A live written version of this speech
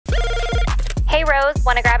Hey Rose,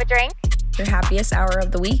 want to grab a drink? Your happiest hour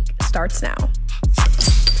of the week starts now.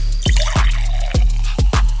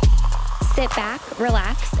 Sit back,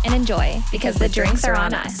 relax, and enjoy because the drinks are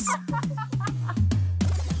on us.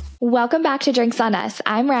 Welcome back to Drinks on Us.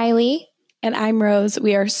 I'm Riley. And I'm Rose.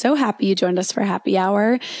 We are so happy you joined us for happy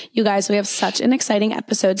hour. You guys, we have such an exciting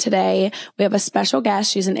episode today. We have a special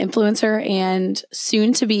guest. She's an influencer and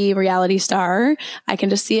soon to be reality star. I can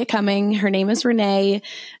just see it coming. Her name is Renee.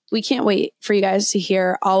 We can't wait for you guys to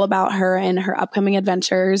hear all about her and her upcoming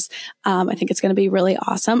adventures. I think it's going to be really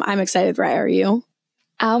awesome. I'm excited. Right? Are you?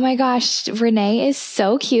 Oh my gosh, Renee is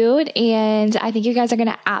so cute. And I think you guys are going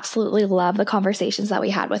to absolutely love the conversations that we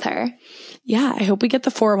had with her. Yeah, I hope we get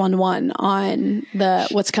the 411 on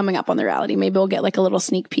what's coming up on the reality. Maybe we'll get like a little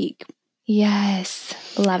sneak peek. Yes,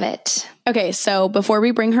 love it. Okay, so before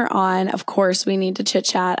we bring her on, of course, we need to chit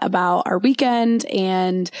chat about our weekend.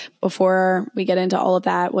 And before we get into all of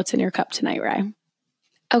that, what's in your cup tonight, Ray?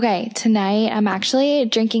 Okay, tonight I'm actually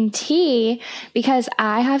drinking tea because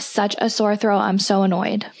I have such a sore throat. I'm so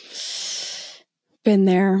annoyed. Been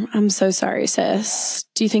there. I'm so sorry, sis.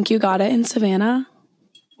 Do you think you got it in Savannah?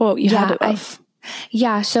 Well, you had to have.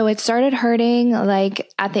 Yeah, so it started hurting like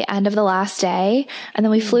at the end of the last day, and then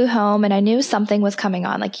we flew home and I knew something was coming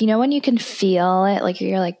on. Like, you know, when you can feel it, like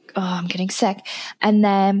you're like, oh, I'm getting sick. And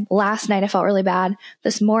then last night I felt really bad.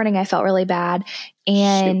 This morning I felt really bad.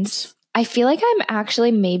 And Shoot. I feel like I'm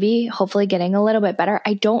actually maybe hopefully getting a little bit better.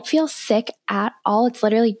 I don't feel sick at all. It's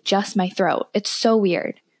literally just my throat. It's so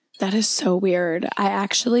weird. That is so weird. I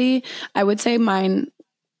would say mine,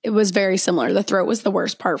 it was very similar. The throat was the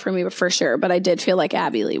worst part for me, but for sure. But I did feel like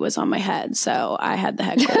Abby Lee was on my head. So I had the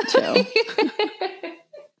head cold too.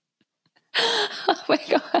 Oh my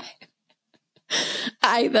God.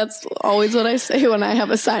 That's always what I say when I have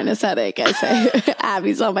a sinus headache. I say,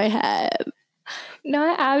 Abby's on my head.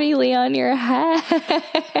 Not Abby Lee on your head.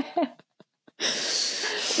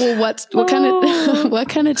 Well, what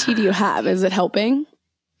kind of tea do you have? Is it helping?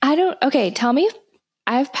 Okay, tell me.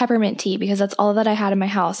 I have peppermint tea because that's all that I had in my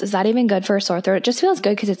house. Is that even good for a sore throat? It just feels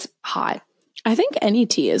good because it's hot. I think any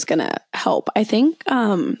tea is going to help. I think,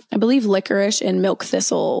 I believe licorice and milk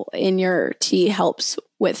thistle in your tea helps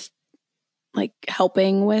with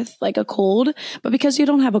helping with like a cold. But because you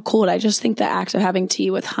don't have a cold, I just think the act of having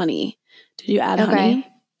tea with honey. Did you add honey?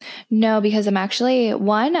 No, because I'm actually,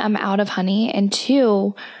 one, I'm out of honey. And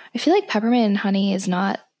two, I feel like peppermint and honey is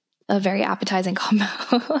not a very appetizing combo.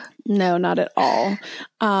 No, not at all.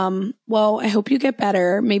 Well, I hope you get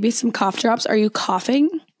better. Maybe some cough drops. Are you coughing?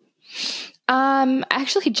 I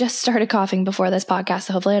actually just started coughing before this podcast,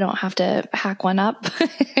 so hopefully I don't have to hack one up.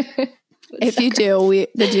 If you do,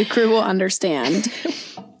 the Duke crew will understand.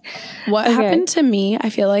 What happened to me, I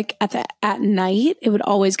feel like at night, it would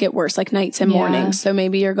always get worse, like nights and mornings. So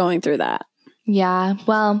maybe you're going through that. Yeah.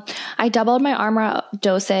 Well, I doubled my Armor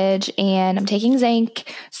dosage and I'm taking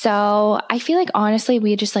zinc. So I feel like honestly,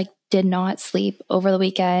 we just did not sleep over the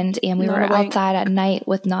weekend and we were outside at night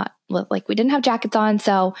we didn't have jackets on.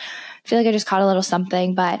 So I feel like I just caught a little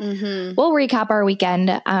something, but we'll recap our weekend.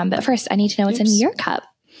 But first I need to know what's in your cup.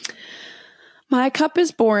 My cup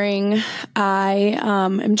is boring. I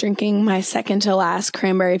am drinking my second to last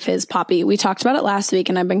cranberry fizz poppy. We talked about it last week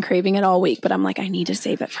and I've been craving it all week, but I'm like, I need to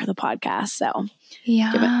save it for the podcast. So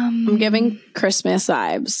I'm giving Christmas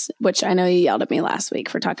vibes, which I know you yelled at me last week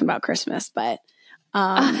for talking about Christmas, but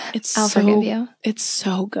I'll forgive you. It's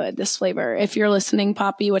so good, this flavor. If you're listening,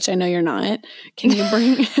 Poppy, which I know you're not, can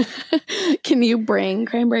you bring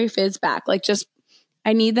cranberry fizz back?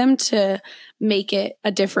 I need them to make it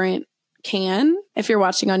a different can. If you're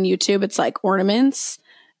watching on YouTube, it's like ornaments,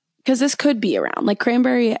 because this could be around like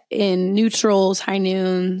cranberry in neutrals, high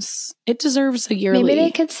noons. It deserves a yearly. Maybe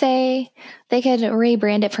they could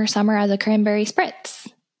rebrand it for summer as a cranberry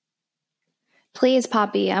spritz. Please,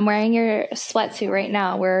 Poppy, I'm wearing your sweatsuit right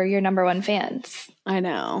now. We're your number one fans. I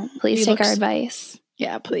know. Please take our advice.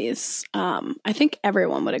 Yeah, please. I think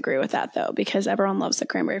everyone would agree with that though, because everyone loves the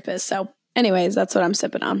cranberry fizz. So anyways, that's what I'm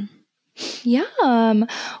sipping on. Yum.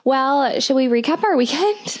 Well, should we recap our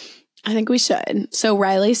weekend? I think we should. So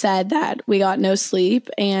Riley said that we got no sleep,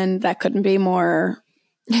 and that couldn't be more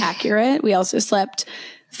accurate. We also slept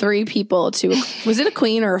 3 people was it a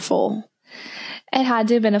queen or a full? It had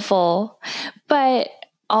to have been a full. But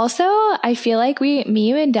also, I feel like me,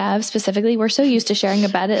 you and Dev specifically, we're so used to sharing a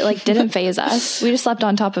bed. It didn't faze us. We just slept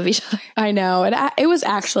on top of each other. I know. It was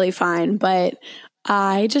actually fine, but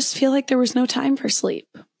I just feel like there was no time for sleep.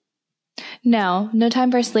 No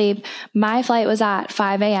time for sleep. My flight was at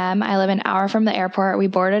 5 a.m. I live an hour from the airport. We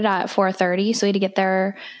boarded at 4:30, so we had to get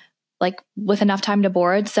there like with enough time to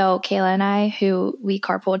board. So Kayla and I, who we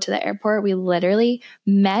carpooled to the airport, we literally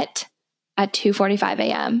met at 2:45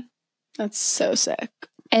 a.m. That's so sick.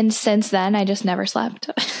 And since then, I just never slept.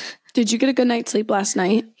 Did you get a good night's sleep last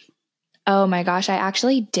night? Oh my gosh, I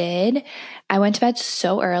actually did. I went to bed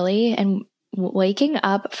so early, and waking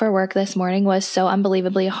up for work this morning was so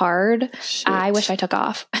unbelievably hard. Shoot. I wish I took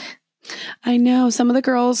off. I know. Some of the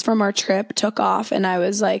girls from our trip took off, and I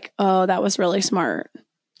was like, oh, that was really smart.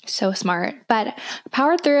 So smart. But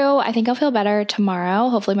powered through. I think I'll feel better tomorrow.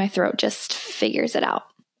 Hopefully my throat just figures it out.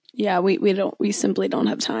 Yeah, we simply don't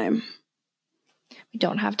have time. We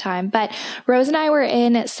don't have time. But Rose and I were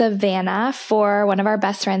in Savannah for one of our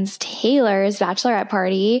best friends, Taylor's bachelorette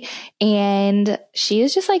party. And she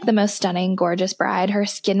is just like the most stunning, gorgeous bride. Her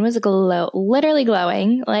skin was literally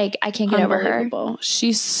glowing. Like, I can't get over her.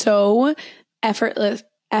 She's so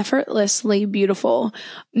effortlessly beautiful.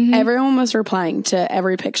 Mm-hmm. Everyone was replying to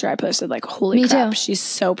every picture I posted. Like, holy crap, she's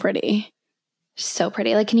so pretty. So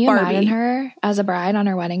pretty. Like, can you imagine her as a bride on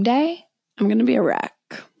her wedding day? I'm going to be a wreck.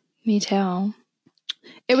 Me too.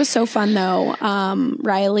 It was so fun though.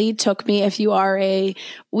 Riley took me, if you are a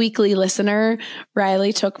weekly listener,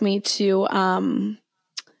 Riley took me to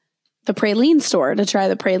the praline store to try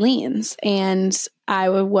the pralines, and I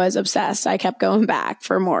was obsessed. I kept going back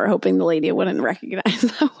for more, hoping the lady wouldn't recognize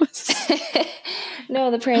that. No,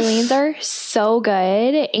 the pralines are so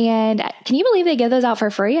good. And can you believe they give those out for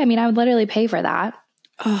free? I mean, I would literally pay for that.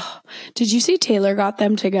 Oh, did you see Taylor got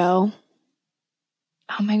them to go?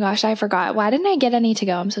 Oh my gosh, I forgot. Why didn't I get any to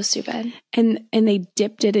go? I'm so stupid. And they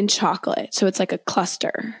dipped it in chocolate, so it's like a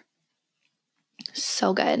cluster.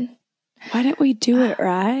 So good. Why didn't we do it,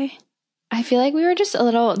 right? I feel like we were just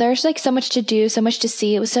there's like so much to do, so much to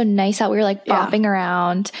see. It was so nice out. We were like bopping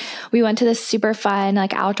around. We went to this super fun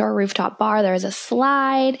like outdoor rooftop bar. There was a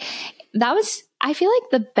slide. I feel like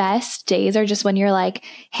the best days are just when you're like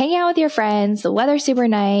hanging out with your friends, the weather's super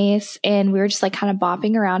nice, and we were just like kind of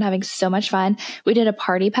bopping around, having so much fun. We did a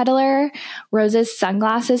party peddler. Rose's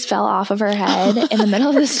sunglasses fell off of her head in the middle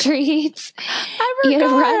of the streets. You had to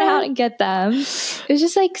run out and get them. It was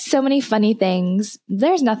just like so many funny things.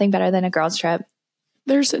 There's nothing better than a girls' trip.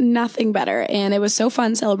 There's nothing better. And it was so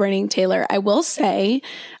fun celebrating Taylor. I will say,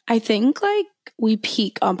 I think like we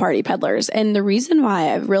peak on party peddlers. And the reason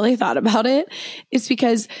why I've really thought about it is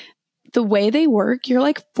because the way they work, you're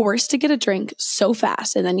like forced to get a drink so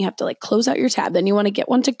fast. And then you have to like close out your tab. Then you want to get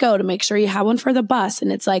one to go to make sure you have one for the bus.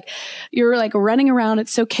 And it's like, you're like running around.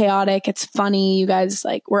 It's so chaotic. It's funny. You guys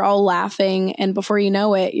like, we're all laughing. And before you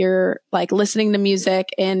know it, you're like listening to music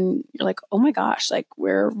and you're like, oh my gosh, like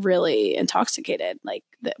we're really intoxicated. Like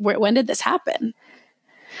when did this happen?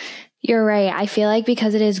 You're right. I feel like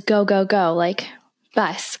because it is go, go, go, like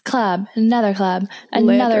bus, club, another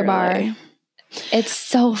literally. Bar. It's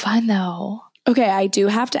so fun though. Okay, I do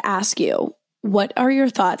have to ask you, what are your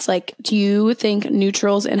thoughts? Like, do you think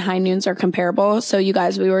neutrals and high noons are comparable? So you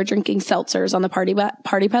guys, we were drinking seltzers on the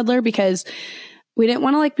party peddler because we didn't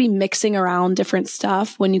want to like be mixing around different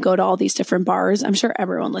stuff when you go to all these different bars. I'm sure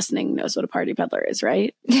everyone listening knows what a party peddler is,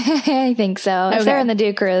 right? I think so. Okay. If they're in the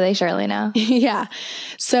Duke crew, they surely know. Yeah.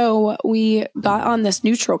 So we got on this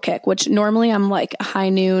neutral kick, which normally I'm like a high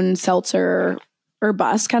noon seltzer or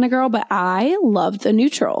bus kind of girl, but I love the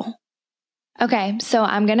neutral. Okay. So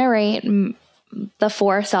I'm going to rate the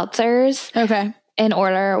 4 seltzers. Okay. In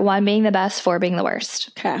order, 1 being the best, 4 being the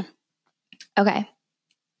worst. Okay.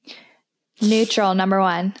 Neutral, number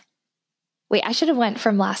 1. Wait, I should have went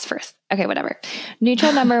from last first. Okay, whatever.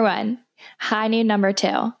 Neutral, number 1. High noon, number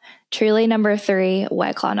 2. Truly, number 3.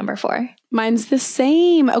 White Claw, number 4. Mine's the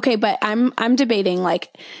same. Okay, but I'm debating like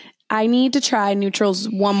I need to try neutrals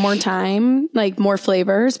one more time, like more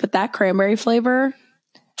flavors, but that cranberry flavor.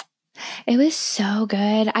 It was so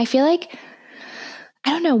good. I feel like,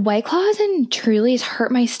 I don't know, White Claws and Trulies hurt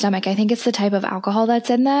my stomach. I think it's the type of alcohol that's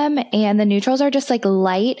in them. And the neutrals are just like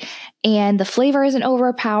light and the flavor isn't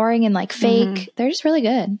overpowering and like fake. Mm-hmm. They're just really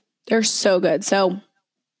good. They're so good. So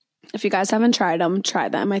if you guys haven't tried them, try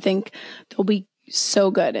them. I think they'll be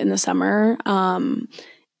so good in the summer.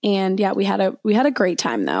 And yeah, we had a great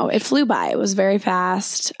time though. It flew by. It was very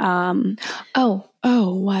fast. Oh,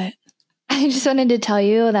 what? I just wanted to tell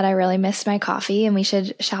you that I really missed my coffee and we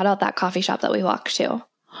should shout out that coffee shop that we walked to.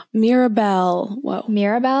 Mirabelle. Whoa.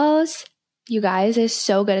 Mirabelle's, you guys, is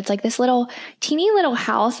so good. It's like this teeny little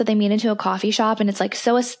house that they made into a coffee shop and it's like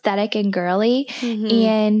so aesthetic and girly. Mm-hmm.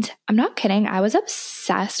 And I'm not kidding. I was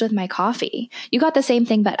obsessed with my coffee. You got the same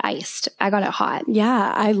thing, but iced. I got it hot.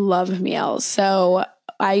 Yeah, I love meals. So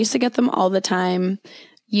I used to get them all the time.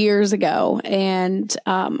 years ago, and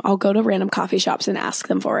I'll go to random coffee shops and ask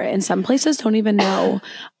them for it. And some places don't even know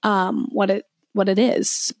what it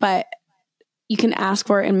is, but you can ask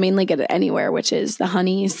for it and mainly get it anywhere, which is the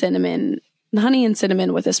honey and cinnamon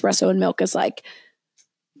with espresso and milk is like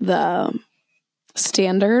the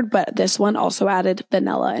standard, but this one also added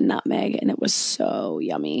vanilla and nutmeg, and it was so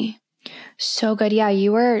yummy. So good. Yeah,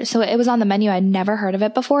 so it was on the menu. I'd never heard of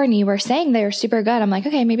it before, and you were saying they were super good. I'm like,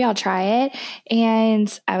 okay, maybe I'll try it.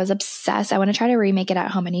 And I was obsessed. I want to try to remake it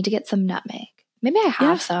at home. I need to get some nutmeg. Maybe I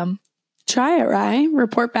have some. Try it, right?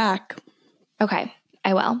 Report back. Okay,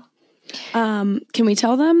 I will. Can we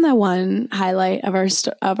tell them the one highlight of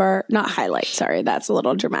our not highlight, sorry, that's a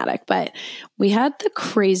little dramatic, but we had the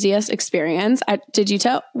craziest experience. You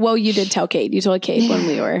did tell Kate. You told Kate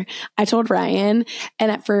when I told Ryan,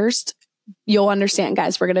 and at first, you'll understand,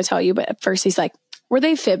 guys, we're going to tell you, but at first he's like, were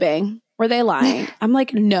they fibbing? Were they lying? I'm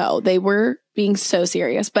like, no, they were being so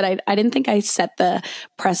serious, but I didn't think I set the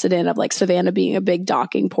precedent of like Savannah being a big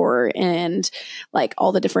docking port and like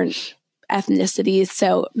all the different ethnicities.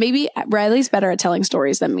 So maybe Riley's better at telling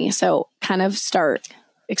stories than me. So kind of start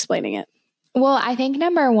explaining it. Well, I think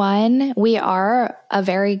number one, we are a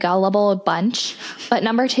very gullible bunch. But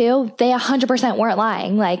number two, they 100% weren't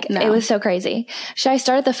lying. Like, It was so crazy. Should I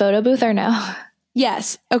start at the photo booth or no?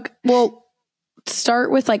 Yes. Okay. Well,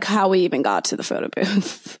 start with like how we even got to the photo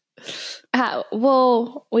booth.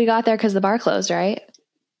 Well, we got there because the bar closed, right?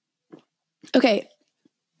 Okay.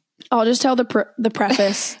 I'll just tell the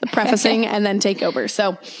prefacing and then take over.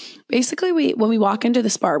 So basically when we walk into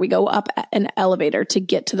this bar, we go up an elevator to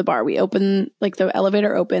get to the bar. We open, like the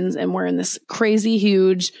elevator opens and we're in this crazy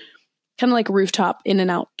huge kind of like rooftop in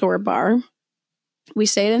an outdoor bar. We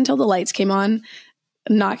stayed until the lights came on.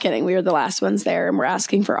 I'm not kidding. We were the last ones there and we're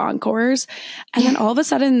asking for encores. And then all of a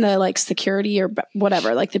sudden the like security or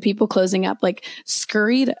whatever, like the people closing up, like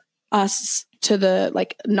scurried us to the,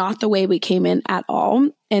 like, not the way we came in at all.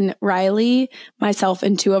 And Riley, myself,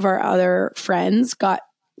 and two of our other friends got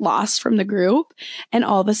lost from the group. And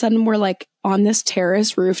all of a sudden we're like on this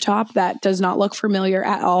terrace rooftop that does not look familiar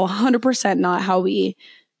at all. 100% not how we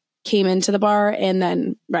came into the bar. And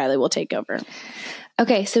then Riley will take over.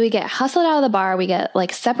 Okay, so we get hustled out of the bar. We get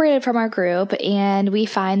like separated from our group and we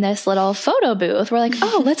find this little photo booth. We're like,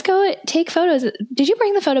 oh, let's go take photos. Did you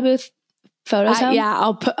bring the photo booth photos home? Yeah,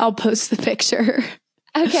 I'll post the picture.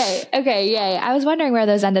 Okay, yay. I was wondering where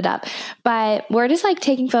those ended up, but we're just like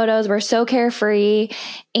taking photos. We're so carefree.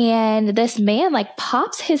 And this man like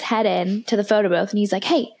pops his head in to the photo booth and he's like,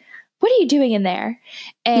 hey, what are you doing in there?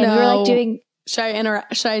 And we were like doing... Should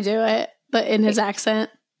I do it? But in his accent?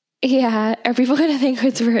 Yeah. Are people going to think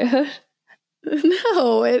it's rude?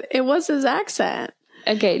 No, it was his accent.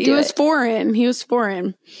 Okay, He was foreign.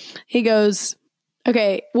 He goes...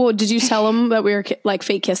 Okay, well, did you tell him that we were like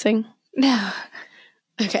fake kissing? No.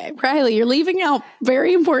 Okay, Riley, you're leaving out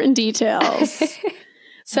very important details.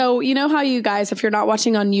 So you know how you guys, if you're not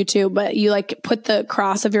watching on YouTube, but you like put the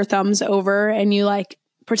cross of your thumbs over and you like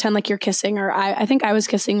pretend like you're kissing, or I think I was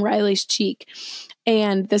kissing Riley's cheek.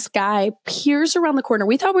 And this guy peers around the corner.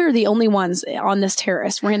 We thought we were the only ones on this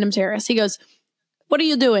terrace, random terrace. He goes, what are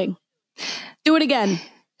you doing? Do it again.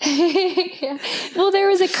 Yeah. Well, there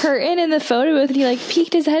was a curtain in the photo booth and he like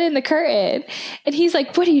peeked his head in the curtain and he's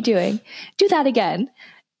like, what are you doing? Do that again.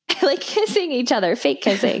 Like kissing each other, fake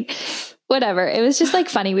kissing, whatever. It was just like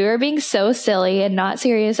funny. We were being so silly and not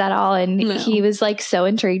serious at all. And he was like so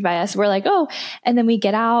intrigued by us. We're like, oh, and then we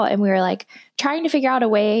get out and we were like trying to figure out a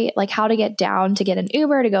way, like how to get down to get an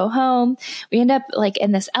Uber to go home. We end up like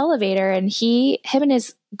in this elevator and him and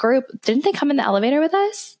his group, didn't they come in the elevator with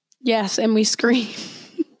us? Yes. And we screamed.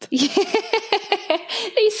 Yeah.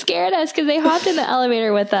 They scared us because they hopped in the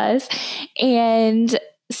elevator with us. And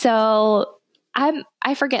so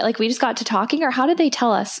I forget, like we just got to talking, or how did they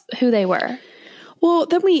tell us who they were? Well,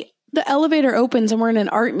 then the elevator opens and we're in an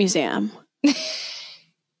art museum.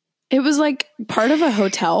 It was like part of a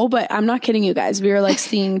hotel, but I'm not kidding you guys. We were like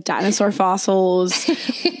seeing dinosaur fossils,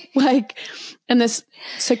 like, and this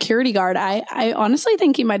security guard, I honestly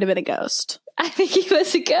think he might've been a ghost. I think he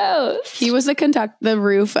was a ghost. He was the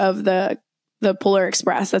roof of the Polar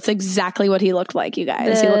Express. That's exactly what he looked like, you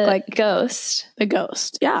guys. He looked like ghost. The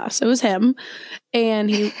ghost. Yeah. So it was him.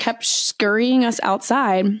 And he kept scurrying us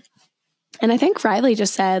outside. And I think Riley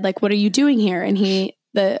just said, like, what are you doing here? And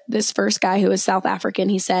this first guy who was South African,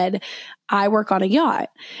 he said, I work on a yacht.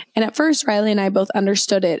 And at first, Riley and I both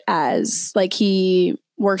understood it as like he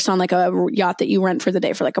works on like a yacht that you rent for the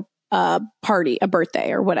day for like a party, a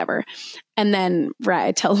birthday or whatever. And then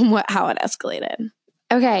I tell him how it escalated.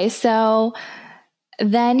 Okay, so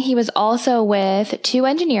then he was also with 2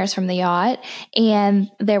 engineers from the yacht, and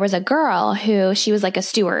there was a girl who, she was like a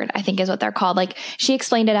steward, I think is what they're called. Like, she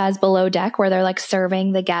explained it as below deck, where they're like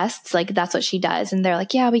serving the guests. Like, that's what she does. And they're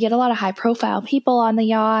like, yeah, we get a lot of high profile people on the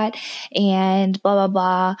yacht and blah, blah,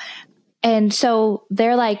 blah. And so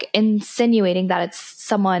they're like insinuating that it's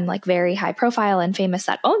someone like very high profile and famous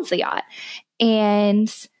that owns the yacht. And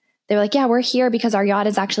they were like, yeah, we're here because our yacht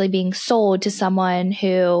is actually being sold to someone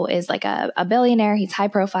who is like a billionaire. He's high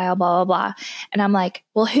profile, blah, blah, blah. And I'm like,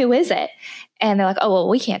 well, who is it? And they're like, oh, well,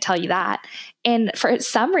 we can't tell you that. And for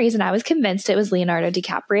some reason, I was convinced it was Leonardo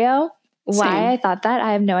DiCaprio. Why Same. I thought that,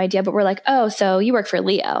 I have no idea. But we're like, oh, so you work for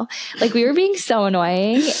Leo. Like, we were being so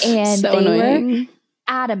annoying. And So they annoying. were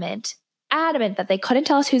adamant that they couldn't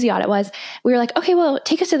tell us whose yacht it was. We were like, okay, well,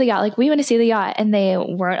 take us to the yacht. Like, we want to see the yacht. And they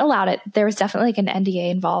weren't allowed it. There was definitely like an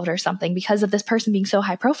NDA involved or something because of this person being so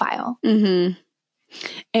high profile. Mm-hmm.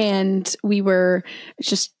 And we were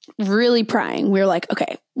just really prying. We were like,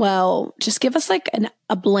 okay, well, just give us like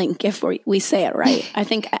a blink if we say it right. I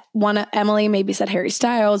think Emily maybe said Harry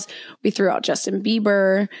Styles. We threw out Justin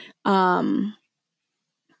Bieber.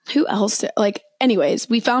 Who else? Anyways,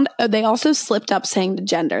 we found they also slipped up saying the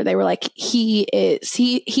gender. They were like,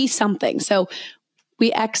 he's something. So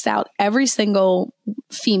we X'd out every single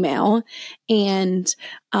female, and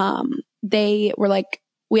they were like,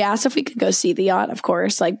 we asked if we could go see the yacht, of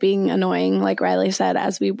course, like being annoying, like Riley said,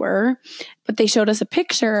 as we were. But they showed us a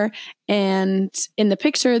picture, and in the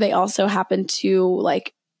picture, they also happened to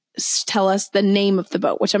like tell us the name of the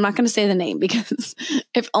boat, which I'm not going to say the name because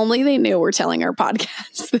if only they knew we're telling our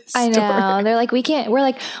podcast this I know. story. They're like, we're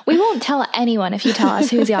like, we won't tell anyone if you tell us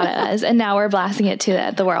whose yacht it is. And now we're blasting it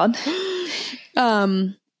to the world.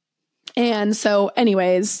 And so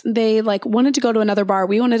anyways, they like wanted to go to another bar.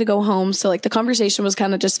 We wanted to go home. So like the conversation was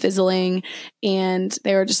kind of just fizzling, and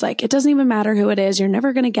they were just like, it doesn't even matter who it is. You're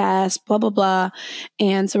never going to guess, blah, blah, blah.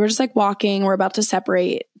 And so we're just like walking. We're about to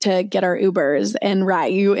separate to get our Ubers. And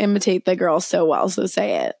right, you imitate the girl so well. So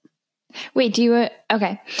say it. Wait,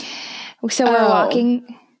 okay. So we're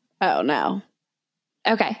walking. Oh no.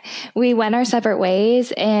 Okay. We went our separate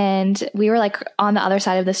ways, and we were like on the other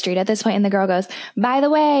side of the street at this point, and the girl goes, by the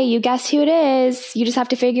way, you guess who it is. You just have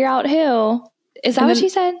to figure out who. Is that what she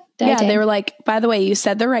said? Yeah, they were like, by the way, you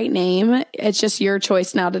said the right name. It's just your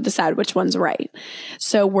choice now to decide which one's right.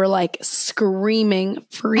 So we're like screaming,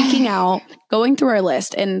 freaking out, going through our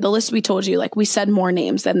list. And the list we told you, like we said more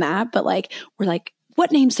names than that, but like, we're like,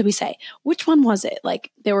 what names did we say? Which one was it? Like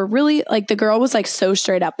they were really like, the girl was like so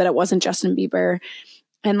straight up that it wasn't Justin Bieber.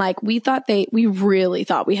 And like, we really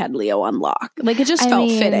thought we had Leo on lock. Like it just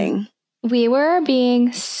felt fitting. We were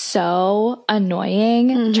being so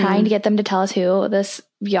annoying, trying to get them to tell us who this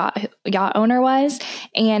yacht owner was.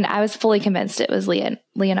 And I was fully convinced it was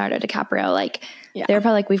Leonardo DiCaprio. Like they were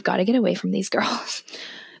probably like, we've got to get away from these girls.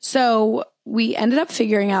 So we ended up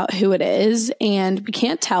figuring out who it is, and we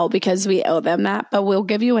can't tell because we owe them that, but we'll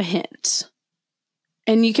give you a hint.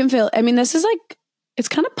 And you can feel, I mean, this is like, it's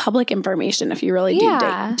kind of public information if you really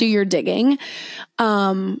do your digging.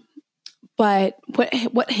 But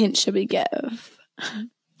what hint should we give?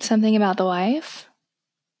 Something about the wife?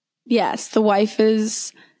 Yes, the wife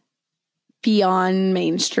is beyond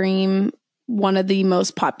mainstream, one of the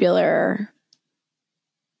most popular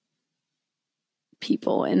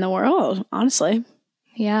people in the world, honestly.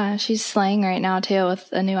 Yeah, she's slaying right now too with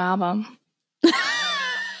a new album.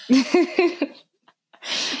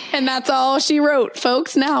 And that's all she wrote,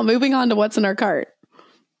 folks. Now, moving on to what's in our cart.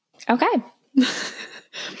 Okay.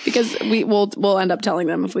 Because we'll end up telling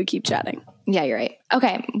them if we keep chatting. Yeah, you're right.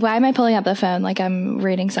 Okay. Why am I pulling up the phone like I'm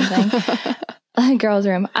reading something? Girls'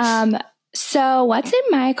 room. So what's in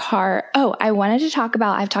my cart? Oh, I wanted to talk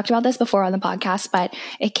about, I've talked about this before on the podcast, but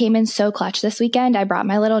it came in so clutch this weekend. I brought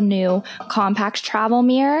my little new compact travel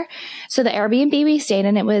mirror. So the Airbnb we stayed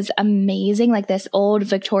in, it was amazing. Like this old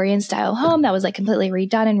Victorian style home that was like completely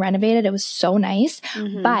redone and renovated. It was so nice.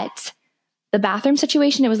 But the bathroom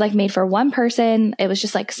situation, it was like made for one person. It was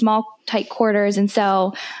just like small, tight quarters. And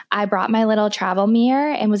so I brought my little travel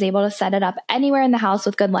mirror and was able to set it up anywhere in the house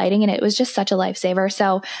with good lighting. And it was just such a lifesaver.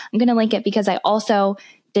 So I'm going to link it because I also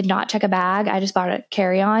did not check a bag. I just bought a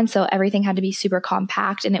carry-on. So everything had to be super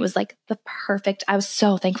compact. And it was like the perfect, I was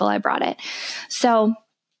so thankful I brought it. So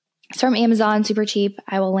it's from Amazon, super cheap.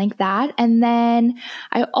 I will link that. And then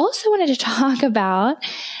I also wanted to talk about,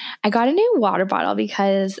 I got a new water bottle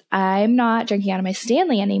because I'm not drinking out of my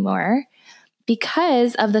Stanley anymore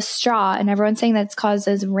because of the straw. And everyone's saying that it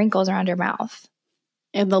causes wrinkles around your mouth.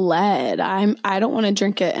 And the lead. I don't want to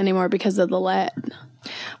drink it anymore because of the lead.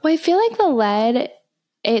 Well, I feel like the lead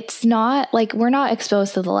it's not like we're not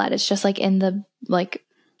exposed to the lead. It's just like in the like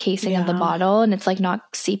casing of the bottle, and it's like not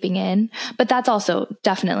seeping in. But that's also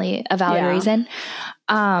definitely a valid reason.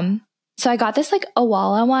 So I got this like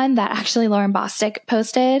Owala one that actually Lauren Bostic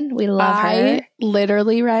posted. We love her.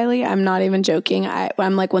 Literally, Riley, I'm not even joking.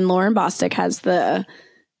 I'm like, when Lauren Bostic has the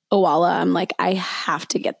Owala, I'm like, I have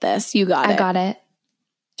to get this. You got it. I got it.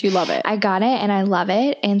 Do you love it? I got it and I love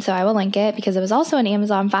it. And so I will link it because it was also an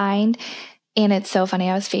Amazon find. And it's so funny.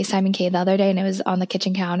 I was FaceTiming Kate the other day and it was on the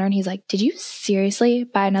kitchen counter and he's like, did you seriously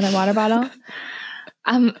buy another water bottle?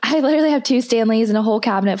 I literally have 2 Stanleys and a whole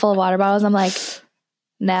cabinet full of water bottles. I'm like,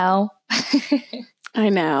 no. I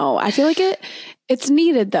know. I feel like it's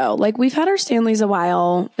needed though. Like we've had our Stanleys a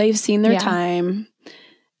while. They've seen their time.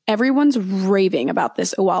 Everyone's raving about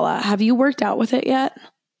this Owala. Have you worked out with it yet?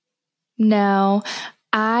 No.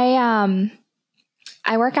 I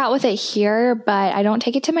work out with it here, but I don't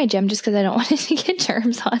take it to my gym just because I don't want it to get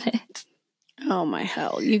germs on it. Oh my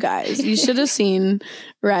hell. You guys, you should have seen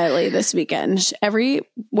Riley this weekend.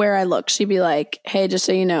 Everywhere I look, she'd be like, hey, just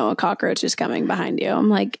so you know, a cockroach is coming behind you. I'm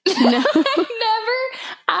like, no.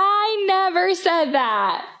 I never said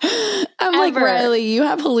that. I'm like, Riley, you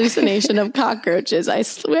have hallucination of cockroaches. I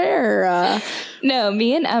swear. No,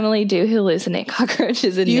 me and Emily do hallucinate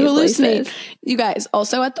cockroaches in new places. You guys,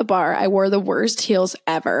 also at the bar, I wore the worst heels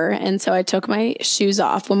ever. And so I took my shoes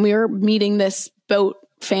off when we were meeting this boat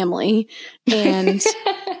family and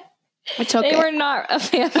I took They were not a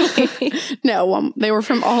family. No, they were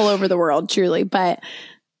from all over the world, truly. But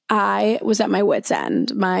I was at my wit's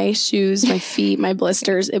end. My shoes, my feet, my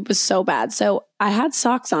blisters, it was so bad. So I had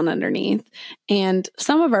socks on underneath and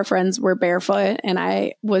some of our friends were barefoot and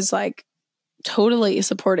I was like totally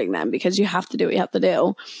supporting them because you have to do what you have to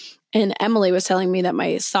do. And Emily was telling me that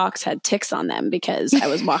my socks had ticks on them because I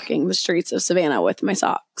was walking the streets of Savannah with my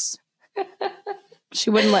socks.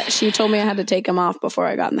 She told me I had to take them off before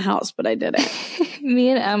I got in the house, but I didn't. Me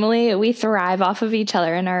and Emily, we thrive off of each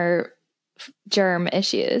other and our germ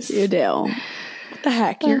issues. You do. What the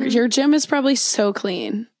heck? Your gym is probably so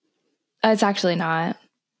clean. It's actually not.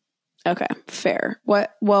 Okay, fair.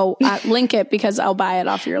 What? Well, link it because I'll buy it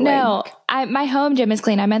off your link. No, my home gym is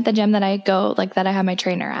clean. I meant the gym that I go, like that I have my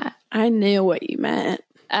trainer at. I knew what you meant.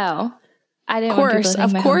 Oh, I didn't.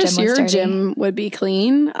 Of course, your gym would be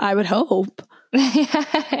clean. I would hope.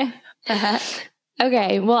 Okay,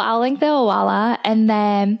 well, I'll link the Owala, and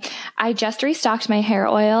then I just restocked my hair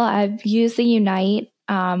oil. I've used the Unite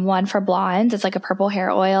one for blondes. It's like a purple hair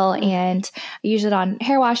oil, and I use it on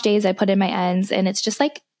hair wash days. I put in my ends, and it's just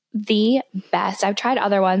like the best. I've tried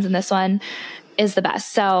other ones, and this one is the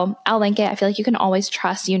best. So I'll link it. I feel like you can always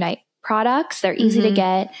trust Unite products. They're easy to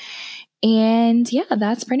get, and yeah,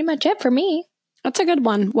 that's pretty much it for me. That's a good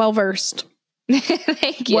one. Well versed.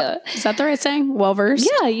 Thank you. Is that the right saying? Well versed?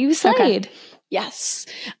 Yeah, you slayed. Okay. Yes.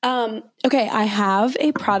 Okay. I have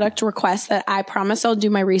a product request that I promise I'll do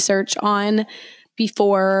my research on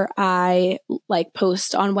before I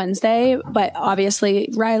post on Wednesday. But obviously,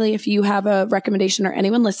 Riley, if you have a recommendation or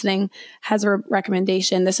anyone listening has a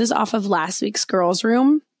recommendation, this is off of last week's Girls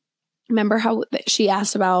Room. Remember how she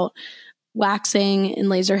asked about waxing and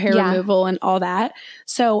laser hair removal and all that.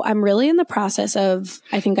 So I'm really in the process of,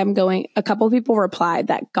 a couple of people replied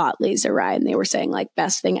that got laser ride and they were saying like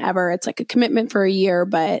best thing ever. It's like a commitment for a year,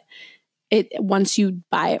 but once you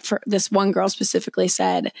buy it, for this one girl specifically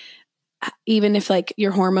said, even if like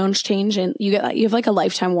your hormones change and you have like a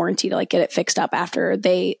lifetime warranty to like get it fixed up after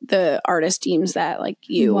the artist deems that like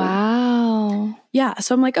you. Wow. Yeah.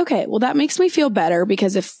 So I'm like, okay, well that makes me feel better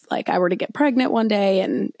because if like I were to get pregnant one day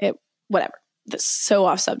and whatever, that's so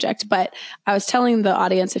off subject. But I was telling the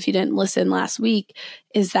audience, if you didn't listen last week,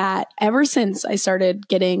 is that ever since I started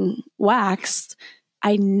getting waxed,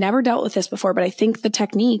 I never dealt with this before, but I think the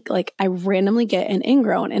technique, like I randomly get an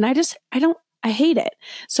ingrown and I hate it.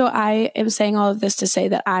 So I am saying all of this to say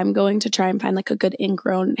that I'm going to try and find like a good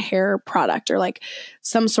ingrown hair product or like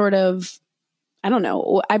some sort of, I don't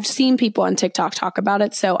know. I've seen people on TikTok talk about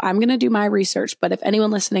it. So I'm going to do my research, but if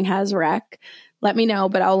anyone listening has rec, let me know,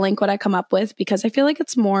 but I'll link what I come up with because I feel like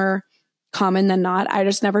it's more common than not. I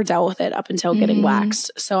just never dealt with it up until getting waxed.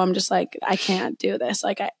 So I'm just like, I can't do this.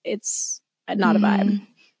 Like it's not a vibe.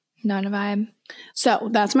 Not a vibe. So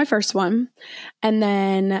that's my first one. And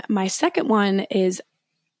then my second one is,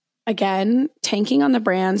 again, tanking on the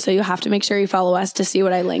brand. So you have to make sure you follow us to see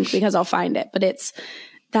what I link because I'll find it. But it's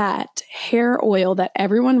that hair oil that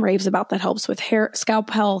everyone raves about that helps with scalp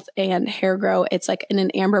health and hair grow. It's like in an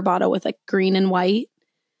amber bottle with like green and white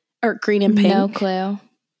or green and pink. No clue.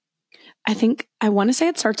 I want to say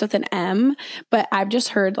it starts with an M, but I've just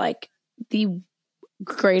heard like the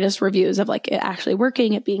greatest reviews of like it actually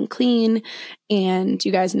working, it being clean. And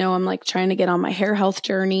you guys know I'm like trying to get on my hair health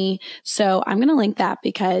journey. So I'm going to link that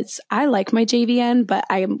because I like my JVN, but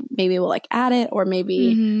I maybe will like add it or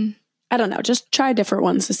maybe, I don't know, just try different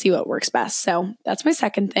ones to see what works best. So that's my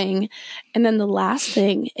second thing. And then the last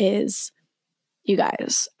thing is, you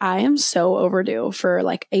guys, I am so overdue for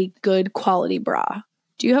like a good quality bra.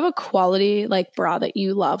 Do you have a quality like bra that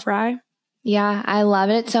you love, Rye? Yeah, I love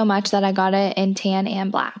it so much that I got it in tan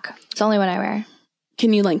and black. It's the only one I wear.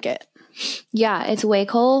 Can you link it? Yeah, it's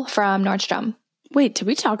Waycole from Nordstrom. Wait, did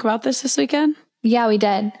we talk about this weekend? Yeah, we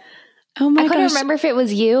did. Oh my gosh. I couldn't remember if it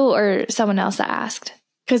was you or someone else that asked.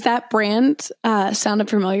 Because that brand sounded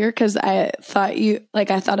familiar because I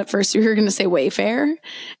thought at first you were going to say Wayfair.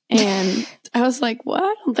 And I was like, what?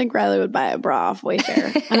 I don't think Riley would buy a bra off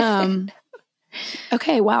Wayfair.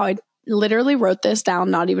 Okay, wow. I literally wrote this down,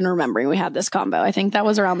 not even remembering we had this combo. I think that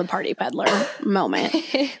was around the Party Peddler moment.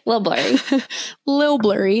 Little blurry. Little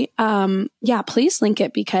blurry. Yeah, please link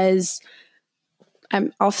it because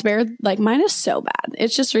I'll spare, like mine is so bad.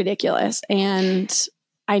 It's just ridiculous. And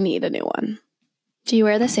I need a new one. Do you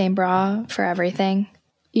wear the same bra for everything?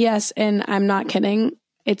 Yes, and I'm not kidding.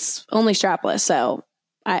 It's only strapless, so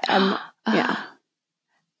I'm yeah.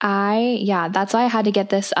 That's why I had to get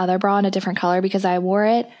this other bra in a different color because I wore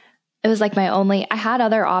it. It was like I had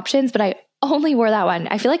other options, but I only wore that one.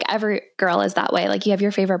 I feel like every girl is that way. Like you have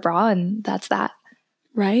your favorite bra and that's that.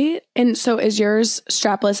 Right? And so is yours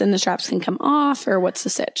strapless and the straps can come off or what's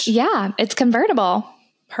the sitch? Yeah, it's convertible.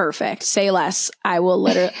 Perfect. Say less.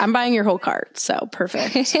 I'm buying your whole cart. So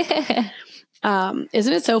perfect. Isn't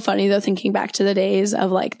it so funny though, thinking back to the days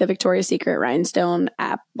of like the Victoria's Secret rhinestone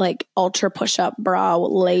app, like ultra push-up bra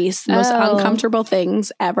lace, the most uncomfortable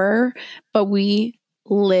things ever, but we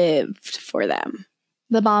lived for them.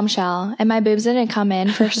 The bombshell. And my boobs didn't come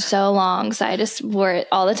in for so long. So I just wore it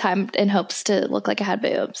all the time in hopes to look like I had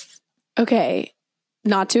boobs. Okay.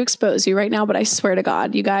 Not to expose you right now, but I swear to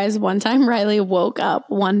God, you guys, one time Riley woke up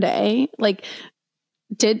one day, like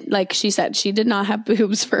she said, she did not have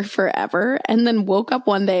boobs for forever. And then woke up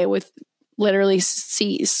one day with literally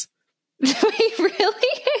C's. Wait, really?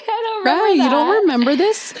 I don't remember Right, that. you don't remember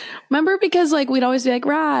this? Remember because like we'd always be like,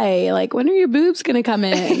 Rye, like when are your boobs going to come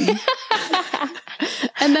in?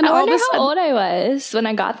 And then I all of wonder a sudden, how old I was when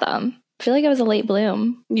I got them. I feel like I was a late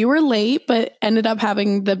bloom. You were late, but ended up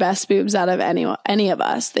having the best boobs out of any of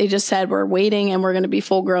us. They just said, we're waiting and we're going to be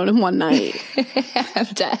full grown in one night. I'm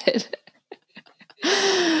dead.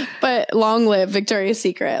 But long live Victoria's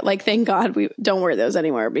Secret. Like, thank God we don't wear those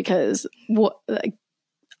anymore because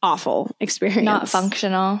awful experience. Not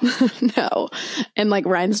functional. No. And like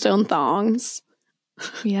rhinestone thongs.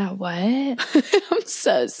 Yeah, what? I'm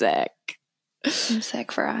so sick. I'm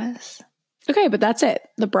sick for us. Okay, but that's it.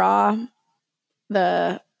 The bra,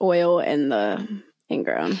 the oil, and the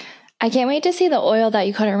ingrown. I can't wait to see the oil that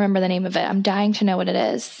you couldn't remember the name of it. I'm dying to know what it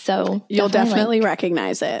is. So you'll definitely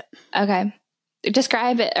recognize it. Okay.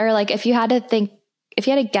 Describe it, or like if you had to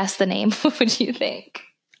guess the name, what would you think?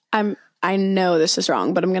 I know this is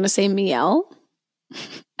wrong, but I'm going to say Miel.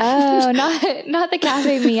 Oh, not the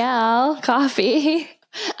Cafe Miel coffee.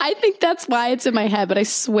 I think that's why it's in my head, but I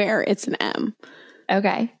swear it's an M.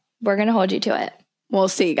 Okay. We're going to hold you to it. We'll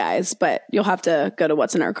see, guys, but you'll have to go to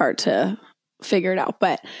What's in Our Cart to figure it out.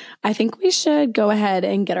 But I think we should go ahead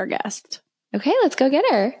and get our guest. Okay, let's go get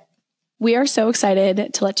her. We are so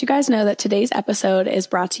excited to let you guys know that today's episode is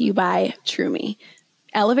brought to you by Trumi.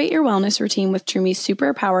 Elevate your wellness routine with Trumi's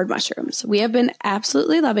super powered mushrooms. We have been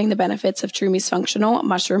absolutely loving the benefits of Trumi's functional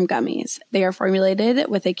mushroom gummies. They are formulated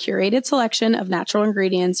with a curated selection of natural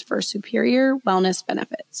ingredients for superior wellness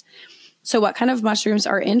benefits. So what kind of mushrooms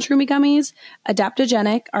are in Trumi gummies?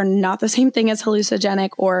 Adaptogenic are not the same thing as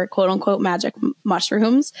hallucinogenic or quote unquote magic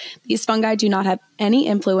mushrooms. These fungi do not have any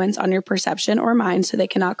influence on your perception or mind, so they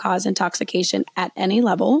cannot cause intoxication at any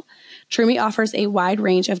level. Trumi offers a wide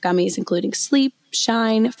range of gummies, including sleep,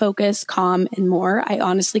 shine, focus, calm, and more. I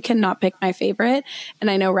honestly cannot pick my favorite.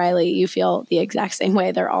 And I know, Riley, you feel the exact same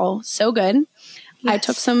way. They're all so good. Yes. I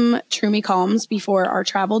took some Trumi Calms before our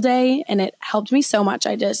travel day, and it helped me so much.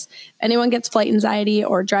 Anyone gets flight anxiety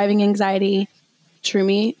or driving anxiety,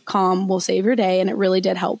 Trumi Calm will save your day, and it really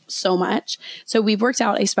did help so much. So we've worked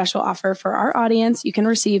out a special offer for our audience. You can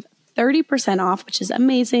receive 30% off, which is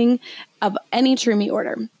amazing, of any Trumi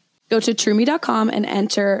order. Go to Trumi.com and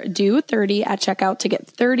enter DO30 at checkout to get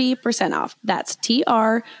 30% off. That's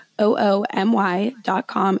TROOMY.com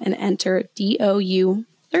and enter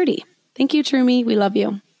DOU30. Thank you, Trumi. We love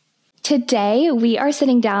you. Today, we are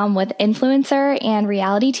sitting down with influencer and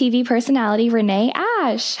reality TV personality Renee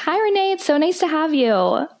Ash. Hi, Renee. It's so nice to have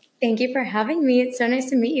you. Thank you for having me. It's so nice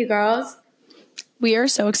to meet you, girls. We are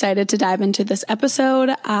so excited to dive into this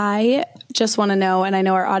episode. I just want to know, and I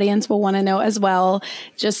know our audience will want to know as well,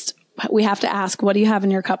 we have to ask, what do you have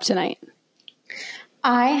in your cup tonight?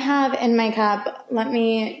 I have in my cup, let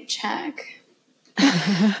me check.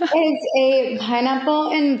 It's a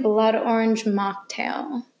pineapple and blood orange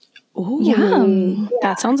mocktail. Ooh, yum. Yeah.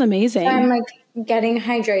 That sounds amazing. So I'm like getting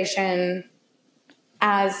hydration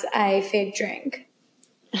as I fake drink.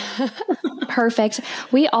 Perfect.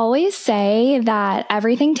 We always say that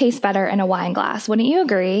everything tastes better in a wine glass. Wouldn't you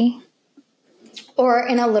agree? Or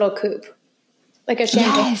in a little coupe, like a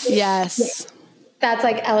champagne. Yes. That's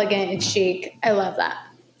like elegant and chic. I love that.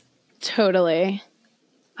 Totally.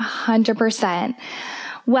 100%.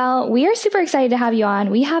 Well, we are super excited to have you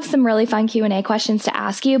on. We have some really fun Q&A questions to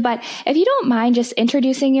ask you, but if you don't mind just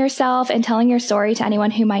introducing yourself and telling your story to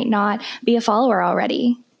anyone who might not be a follower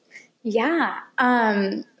already. Yeah.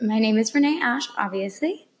 My name is Renee Ash,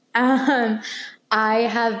 obviously. I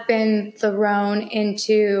have been thrown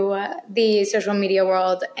into the social media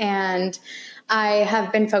world, and I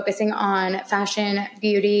have been focusing on fashion,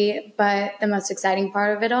 beauty, but the most exciting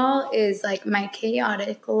part of it all is like my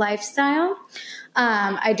chaotic lifestyle.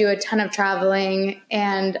 I do a ton of traveling,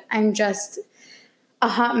 and I'm just a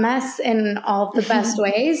hot mess in all the best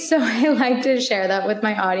ways. So I like to share that with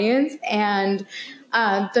my audience. And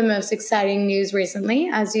the most exciting news recently,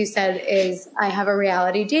 as you said, is I have a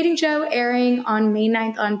reality dating show airing on May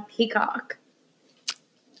 9th on Peacock.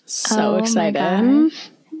 So excited.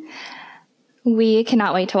 We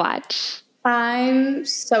cannot wait to watch. I'm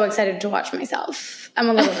so excited to watch myself. I'm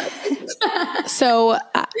a little nervous. So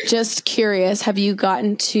just curious, have you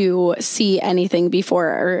gotten to see anything before,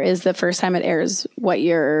 or is the first time it airs what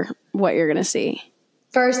you're going to see?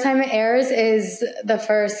 First time it airs is the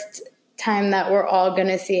first time that we're all going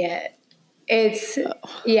to see it. It's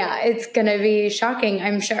going to be shocking,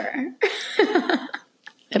 I'm sure.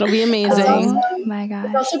 It'll be amazing. Oh my gosh.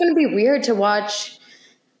 It's also going to be weird to watch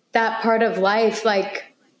that part of life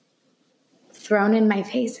like thrown in my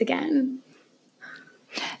face again.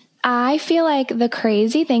 I feel like the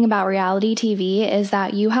crazy thing about reality TV is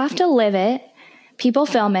that you have to live it, people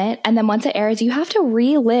film it, and then once it airs, you have to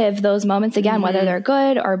relive those moments again, whether they're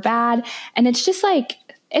good or bad. And it's just like,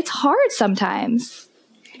 it's hard sometimes.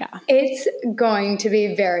 Yeah. It's going to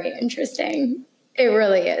be very interesting. It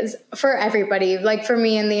really is for everybody. Like for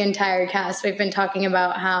me and the entire cast, we've been talking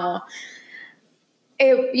about how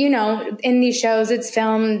in these shows, it's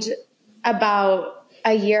filmed about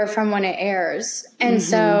a year from when it airs. And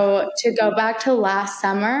so to go back to last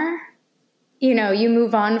summer, you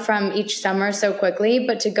move on from each summer so quickly,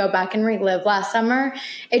 but to go back and relive last summer,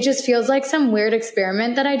 it just feels like some weird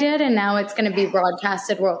experiment that I did. And now it's going to be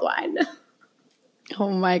broadcasted worldwide. Oh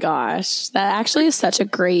my gosh. That actually is such a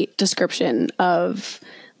great description of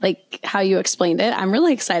like how you explained it. I'm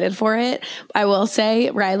really excited for it. I will say,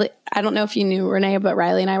 Riley, I don't know if you knew Renee, but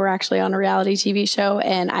Riley and I were actually on a reality TV show.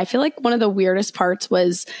 And I feel like one of the weirdest parts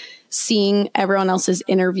was seeing everyone else's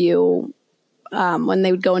interview when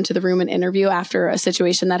they would go into the room and interview after a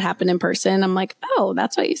situation that happened in person. I'm like, oh,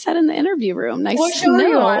 that's what you said in the interview room. Nice to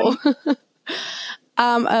know.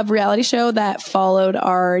 A reality show that followed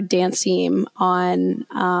our dance team on,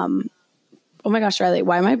 oh my gosh, Riley,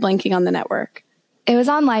 why am I blanking on the network? It was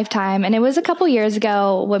on Lifetime, and it was a couple years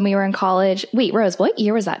ago when we were in college. Wait, Rose, what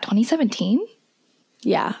year was that? 2017?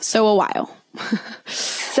 Yeah, so a while.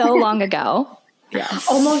 So long ago. Yes.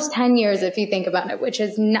 Almost 10 years if you think about it, which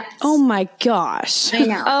is nuts. Oh my gosh. I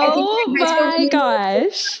know. Oh my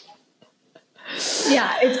gosh.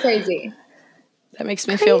 Yeah, it's crazy. That makes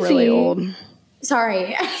me feel really old.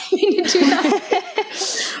 Sorry. I didn't do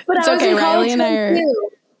that. But it's I was okay, in Riley and I are. too.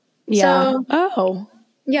 Yeah. So,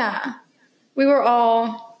 yeah. We were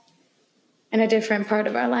all in a different part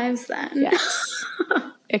of our lives then. Yes.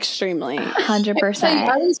 Extremely. 100%.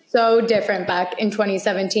 I was so different back in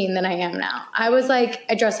 2017 than I am now. I was like,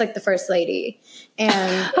 I dressed like the first lady.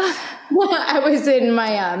 And I was in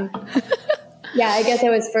my, I guess I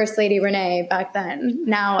was First Lady Renee back then.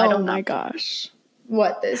 Now I don't know. Oh my gosh.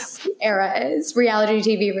 What this era is. Reality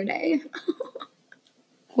TV Renee.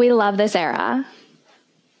 We love this era.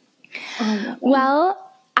 Well,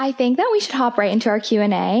 I think that we should hop right into our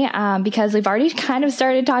Q&A because we've already kind of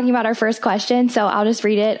started talking about our first question. So I'll just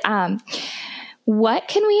read it. What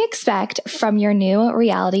can we expect from your new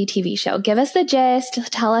reality TV show? Give us the gist.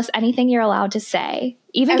 Tell us anything you're allowed to say.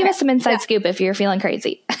 Even give us some inside scoop if you're feeling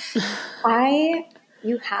crazy.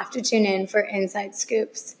 You have to tune in for inside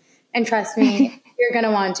scoops. And trust me, you're going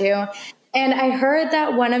to want to. And I heard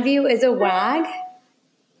that one of you is a wag.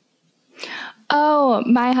 Oh,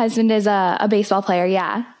 my husband is a baseball player.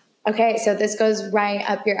 Yeah. Okay, so this goes right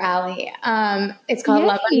up your alley. It's called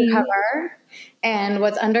Love Undercover. And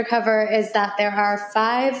what's undercover is that there are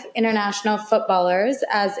 5 international footballers,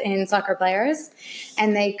 as in soccer players,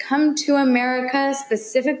 and they come to America,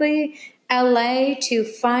 specifically LA, to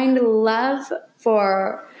find love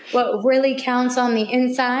for what really counts on the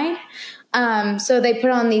inside. So they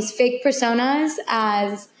put on these fake personas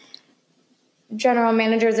as general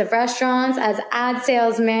managers of restaurants, as ad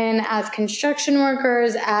salesmen, as construction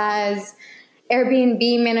workers, as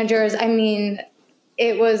Airbnb managers. I mean,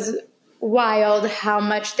 it was wild how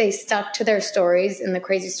much they stuck to their stories and the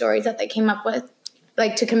crazy stories that they came up with,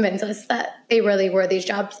 like to convince us that they really were these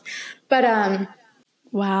jobs. But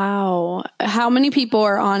wow. How many people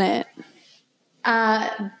are on it?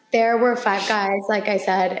 there were 5 guys, like I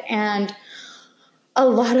said, and a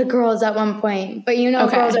lot of girls at one point. But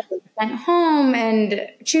girls are sent home and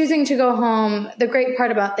choosing to go home. The great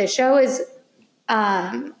part about this show is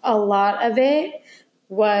a lot of it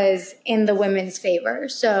was in the women's favor.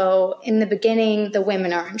 So in the beginning, the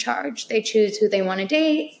women are in charge. They choose who they want to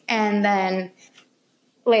date, and then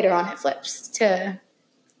later on it flips to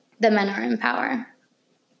the men are in power.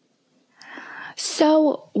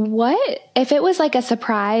 So what if it was like a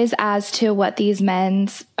surprise as to what these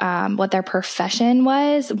men's, what their profession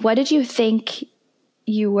was? What did you think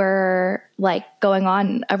you were like going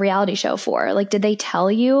on a reality show for? Like, did they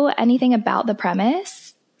tell you anything about the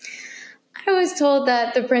premise? I was told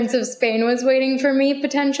that the Prince of Spain was waiting for me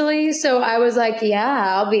potentially. So I was like,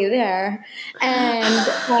 yeah, I'll be there. And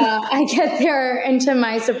I get there, and to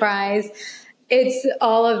my surprise, it's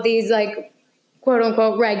all of these like quote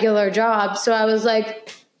unquote regular jobs. So I was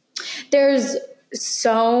like, there's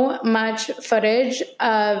so much footage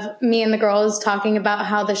of me and the girls talking about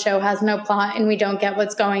how the show has no plot and we don't get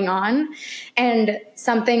what's going on. And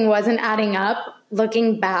something wasn't adding up.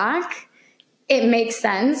 Looking back, it makes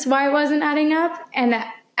sense why it wasn't adding up. And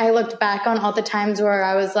I looked back on all the times where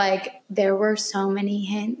I was like, there were so many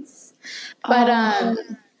hints. But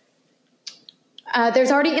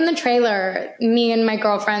there's already in the trailer, me and my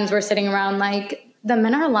girlfriends were sitting around like, the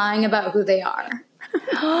men are lying about who they are.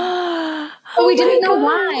 But we didn't know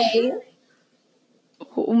why.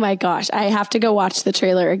 Oh my gosh. I have to go watch the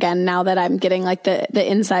trailer again now that I'm getting like the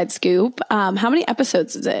inside scoop. How many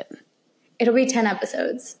episodes is it? It'll be 10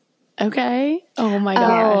 episodes. Okay. Oh my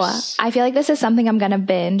gosh. Oh, I feel like this is something I'm going to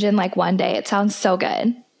binge in like one day. It sounds so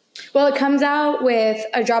good. Well, it comes out with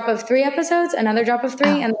a drop of 3 episodes, another drop of 3,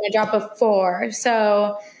 and then a drop of 4.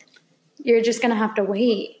 So you're just going to have to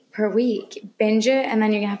wait per week. Binge it, and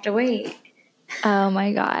then you're going to have to wait. Oh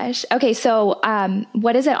my gosh. Okay. So,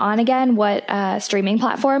 what is it on again? What, streaming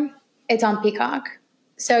platform? It's on Peacock.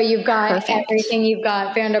 So you've got everything. You've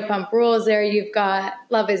got Vanderpump Rules there. You've got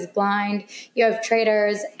Love is Blind. You have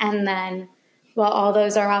Traitors. And then while all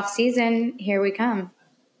those are off season, here we come.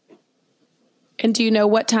 And do you know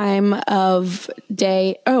what time of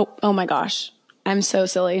day? Oh my gosh. I'm so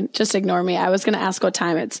silly. Just ignore me. I was going to ask what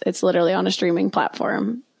time it's literally on a streaming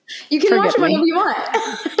platform. You can watch it whenever you want.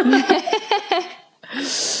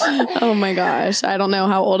 Oh my gosh. I don't know.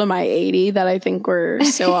 How old am I? 80 that I think we're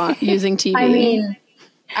still using TV. I mean,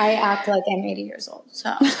 I act like I'm 80 years old.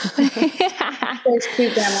 So there's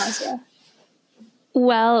 2 grandmas here.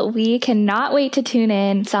 Well, we cannot wait to tune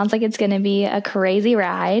in. Sounds like it's going to be a crazy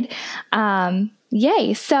ride.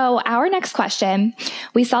 Yay. So our next question,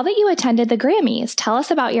 we saw that you attended the Grammys. Tell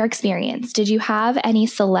us about your experience. Did you have any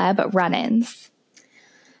celeb run-ins?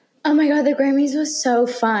 Oh my God, the Grammys was so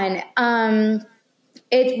fun.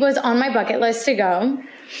 It was on my bucket list to go,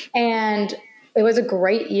 and it was a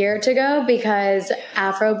great year to go because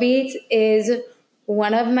Afrobeats is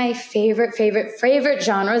one of my favorite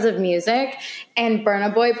genres of music, and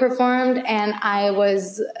Burna Boy performed, and I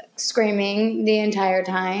was screaming the entire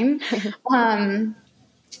time.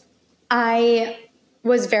 I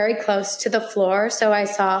was very close to the floor, so I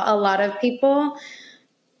saw a lot of people,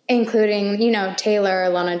 including, Taylor,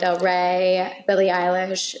 Lana Del Rey, Billie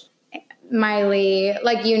Eilish, Miley,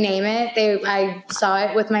 like you name it. I saw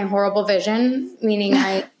it with my horrible vision, meaning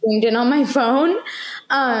I zoomed in on my phone.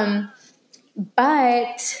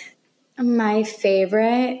 But my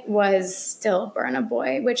favorite was still Burna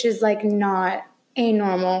Boy, which is like not a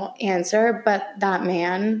normal answer, but that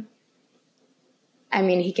man, I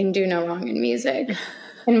mean, he can do no wrong in music,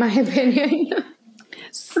 in my opinion.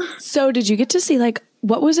 So did you get to see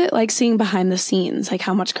what was it like seeing behind the scenes? Like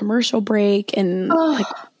how much commercial break and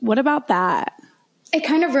what about that? It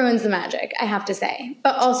kind of ruins the magic, I have to say.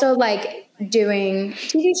 But also doing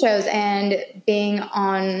TV shows and being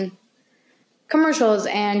on commercials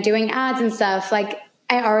and doing ads and stuff. I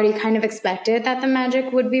already kind of expected that the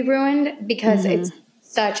magic would be ruined because it's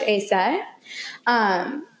such a set.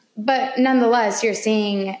 But nonetheless, you're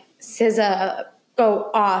seeing SZA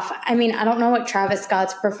go off. I mean, I don't know what Travis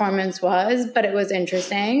Scott's performance was, but it was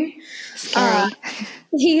interesting. Scary.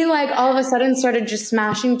 He like all of a sudden started just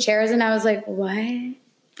smashing chairs, and I was like, what?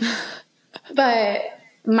 But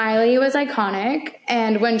Miley was iconic.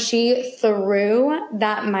 And when she threw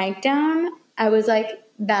that mic down, I was like,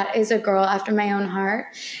 that is a girl after my own heart.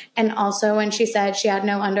 And also when she said she had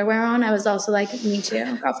no underwear on, I was also like, me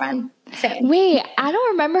too, girlfriend. Same. Wait, I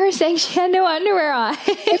don't remember her saying she had no underwear on.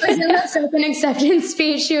 It was in the second acceptance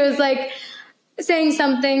speech. She was like saying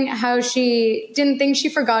something how she didn't think she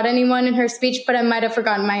forgot anyone in her speech, but I might have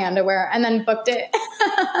forgotten my underwear, and then booked it.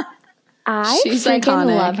 She's freaking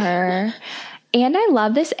iconic. Love her. And I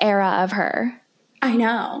love this era of her. I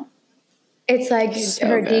know. It's like so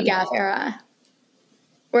her decaf era,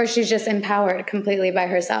 where she's just empowered completely by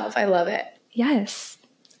herself. I love it. Yes.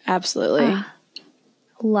 Absolutely.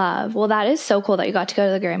 Love. Well, that is so cool that you got to go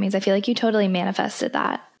to the Grammys. I feel like you totally manifested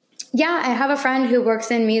that. Yeah, I have a friend who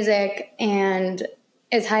works in music and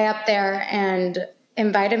is high up there and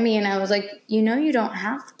invited me, and I was like, you don't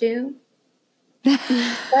have to. But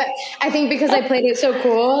I think because I played it so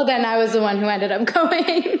cool, then I was the one who ended up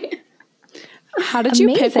going. How did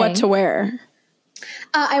you pick what to wear?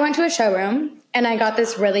 I went to a showroom and I got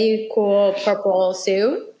this really cool purple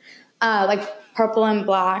suit, like purple and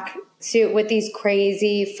black suit with these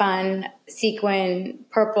crazy fun sequin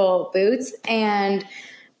purple boots. And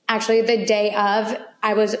actually the day of,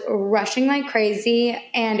 I was rushing like crazy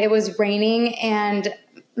and it was raining, and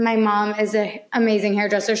my mom is an amazing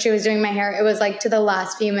hairdresser. She was doing my hair. It was like to the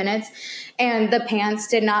last few minutes, and the pants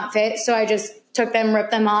did not fit. So I just took them,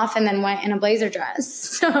 ripped them off, and then went in a blazer dress.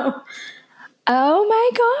 So, oh my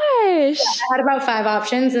gosh. Yeah, I had about 5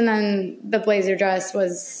 options, and then the blazer dress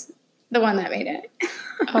was the one that made it.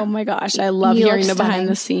 Oh my gosh. I love hearing the behind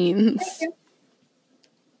the scenes.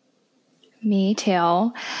 Me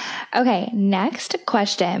too. Okay. Next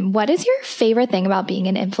question. What is your favorite thing about being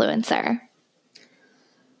an influencer?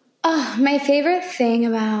 Oh, my favorite thing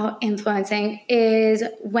about influencing is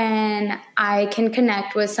when I can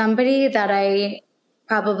connect with somebody that I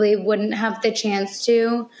probably wouldn't have the chance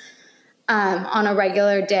to on a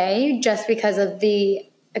regular day, just because of the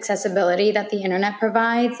accessibility that the internet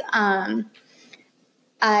provides.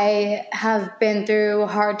 I have been through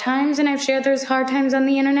hard times, and I've shared those hard times on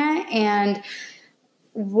the internet. And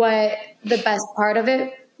what the best part of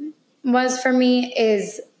it was for me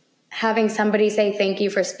is having somebody say thank you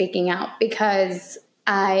for speaking out, because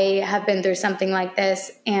I have been through something like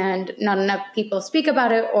this and not enough people speak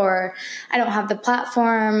about it, or I don't have the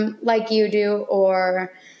platform like you do,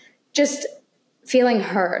 or just feeling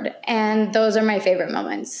heard. And those are my favorite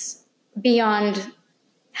moments, beyond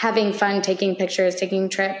having fun, taking pictures, taking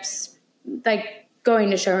trips, like going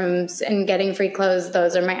to showrooms and getting free clothes.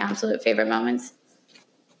 Those are my absolute favorite moments.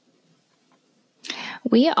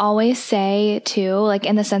 We always say too, like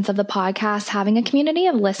in the sense of the podcast, having a community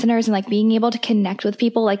of listeners and like being able to connect with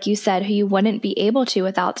people, like you said, who you wouldn't be able to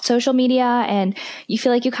without social media. And you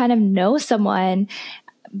feel like you kind of know someone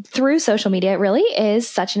through social media. It really is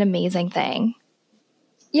such an amazing thing.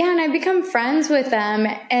 Yeah, and I've become friends with them.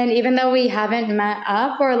 And even though we haven't met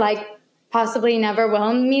up, or like possibly never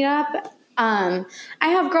will meet up, I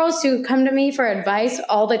have girls who come to me for advice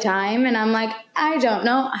all the time. And I'm like, I don't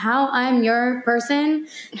know how I'm your person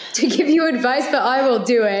to give you advice, but I will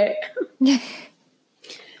do it.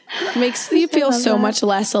 Makes you feel so much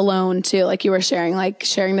less alone too. Like you were sharing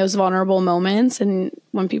those vulnerable moments. And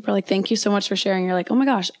when people are like, thank you so much for sharing, you're like, oh my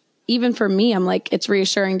gosh. Even for me, I'm like, it's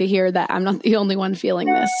reassuring to hear that I'm not the only one feeling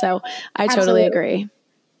this. So I totally agree.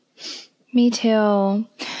 Me too.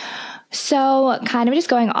 So kind of just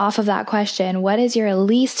going off of that question, what is your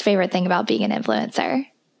least favorite thing about being an influencer?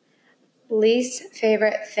 Least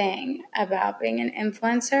favorite thing about being an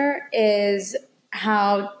influencer is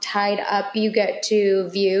how tied up you get to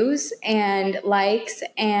views and likes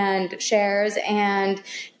and shares and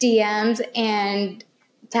DMs and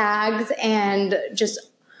tags and just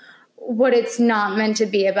what it's not meant to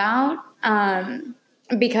be about,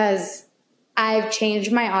 because I've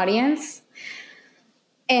changed my audience.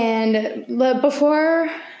 And before,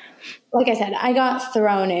 like I said, I got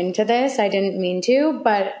thrown into this. I didn't mean to,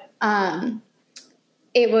 but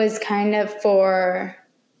it was kind of for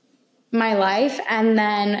my life. And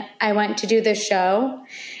then I went to do this show.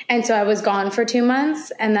 And so I was gone for 2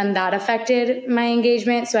 months, and then that affected my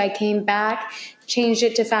engagement. So I came back, changed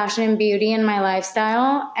it to fashion and beauty and my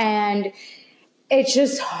lifestyle. And it's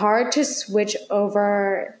just hard to switch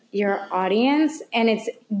over your audience. And it's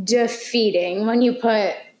defeating when you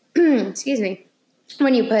put,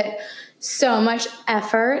 when you put so much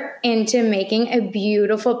effort into making a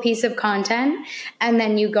beautiful piece of content, and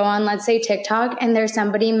then you go on, let's say, TikTok, and there's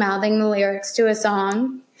somebody mouthing the lyrics to a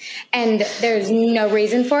song, and there's no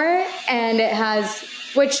reason for it, and it has,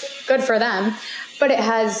 which good for them, but it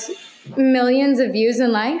has millions of views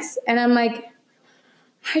and likes, and I'm like,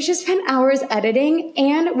 I just spent hours editing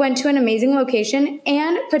and went to an amazing location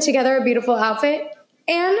and put together a beautiful outfit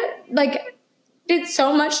and like did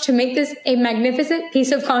so much to make this a magnificent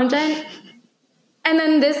piece of content. And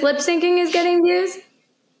then this lip syncing is getting views.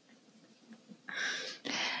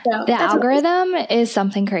 So, The algorithm is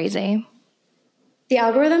something crazy. The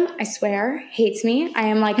algorithm, I swear, hates me. I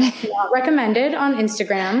am like not recommended on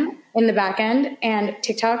Instagram in the back end, and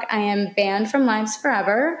TikTok, I am banned from lives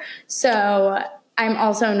forever. So I'm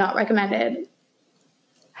also not recommended.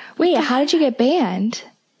 Wait, how did you get banned?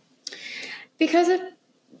 Because of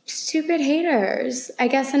stupid haters. I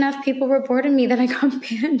guess enough people reported me that I got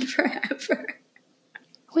banned forever.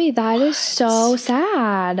 Wait, that is so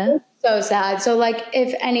sad. So sad. So like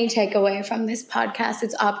if any takeaway from this podcast,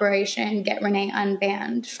 it's Operation Get Renee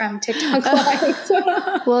Unbanned from TikTok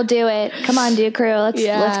Live. We'll do it. Come on, Dude Crew. Let's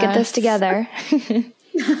get this together.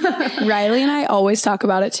 Riley and I always talk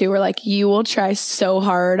about it too. We're like, you will try so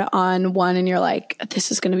hard on one and you're like,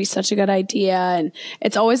 this is going to be such a good idea. And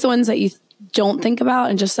it's always the ones that you don't think about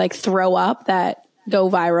and just like throw up that go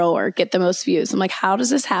viral or get the most views. I'm like, how does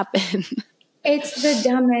this happen? It's the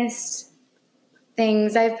dumbest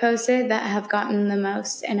things I've posted that have gotten the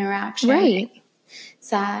most interaction. Right.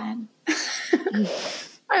 Sad.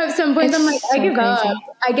 At some point, I'm like, I give up.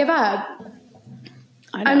 I give up.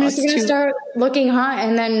 I'm just going to start looking hot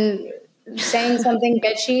and then saying something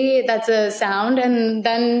bitchy that's a sound and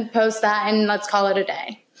then post that and let's call it a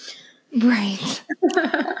day. Right.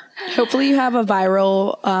 Hopefully you have a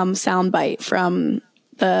viral sound bite from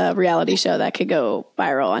the reality show that could go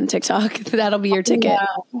viral on TikTok. That'll be your ticket.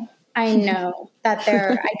 I know that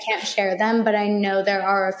I can't share them, but I know there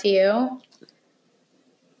are a few.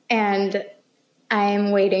 And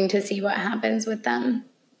I'm waiting to see what happens with them.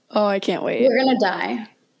 Oh, I can't wait. We're going to die.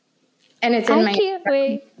 And it's in my... I can't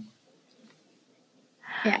wait.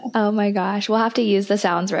 Yeah. Oh my gosh. We'll have to use the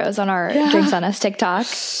Sounds Rose on our Drinks on Us TikTok.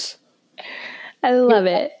 I love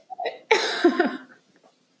it.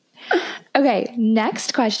 Okay,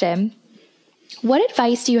 next question. What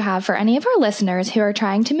advice do you have for any of our listeners who are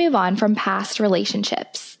trying to move on from past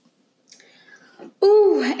relationships?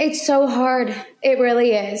 Ooh, it's so hard. It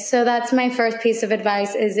really is. So that's my first piece of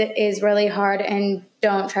advice is it is really hard, and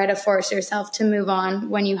don't try to force yourself to move on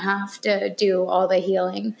when you have to do all the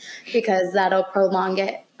healing because that'll prolong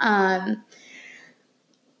it. I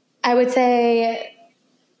would say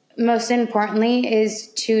most importantly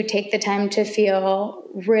is to take the time to feel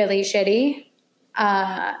really shitty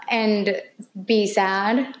and be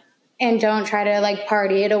sad, and don't try to like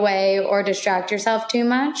party it away or distract yourself too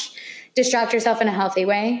much. Distract yourself in a healthy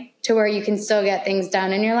way to where you can still get things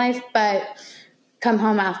done in your life, but come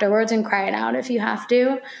home afterwards and cry it out if you have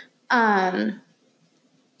to.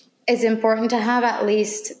 It's important to have at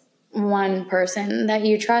least one person that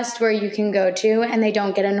you trust where you can go to and they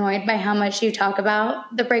don't get annoyed by how much you talk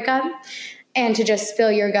about the breakup, and to just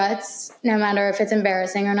spill your guts, no matter if it's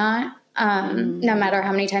embarrassing or not, no matter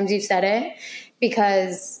how many times you've said it,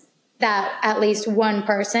 because that at least one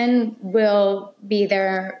person will be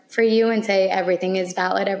there for you and say everything is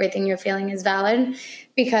valid, everything you're feeling is valid.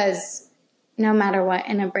 Because no matter what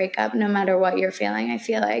in a breakup, no matter what you're feeling, I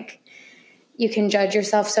feel like you can judge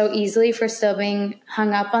yourself so easily for still being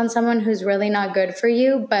hung up on someone who's really not good for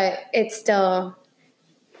you, but it's still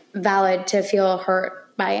valid to feel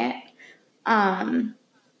hurt by it.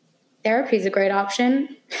 Therapy is a great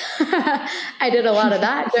option. I did a lot of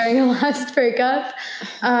that during the last breakup.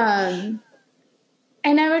 And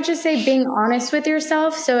I would just say being honest with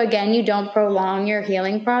yourself. So again, you don't prolong your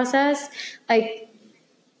healing process. Like,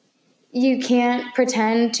 you can't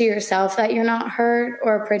pretend to yourself that you're not hurt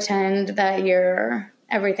or pretend that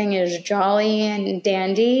everything is jolly and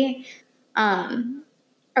dandy.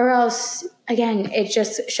 Or else, again, it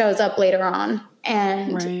just shows up later on.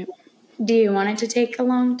 And do you want it to take a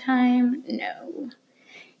long time? No.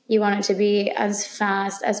 You want it to be as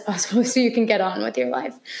fast as possible so you can get on with your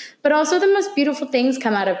life. But also the most beautiful things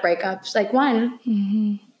come out of breakups. Like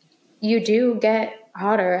one, you do get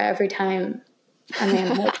hotter every time a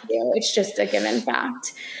man hurts you. It's just a given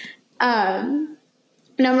fact.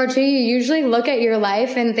 Number two, you usually look at your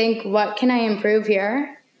life and think, what can I improve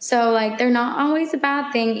here? So like they're not always a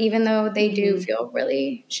bad thing, even though they do feel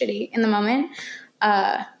really shitty in the moment.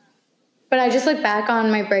 But I just look back on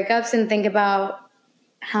my breakups and think about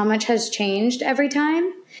how much has changed every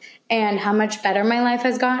time. and how much better my life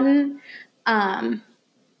has gotten.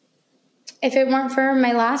 If it weren't for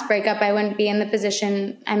my last breakup, I wouldn't be in the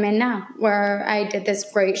position I'm in now, where I did this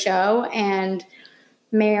great show and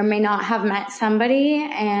may or may not have met somebody,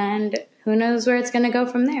 and who knows where it's going to go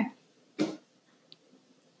from there.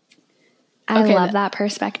 I love that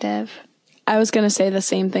perspective. I was going to say the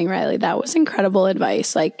same thing, Riley. That was incredible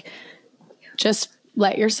advice. Like, just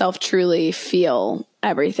let yourself truly feel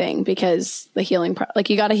everything, because the healing, like,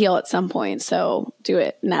 you got to heal at some point. So do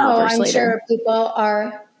it now versus later. I'm sure people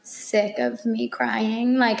are sick of me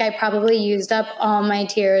crying. Like, I probably used up all my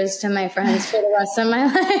tears to my friends for the rest of my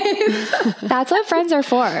life. That's what friends are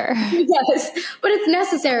for. Yes, but it's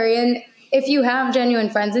necessary. And if you have genuine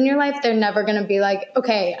friends in your life, they're never going to be like,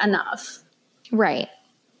 okay, enough. Right.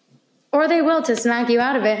 Or they will, to smack you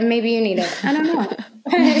out of it, and maybe you need it. I don't know.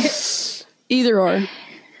 Either or.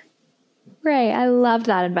 Right. I love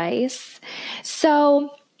that advice.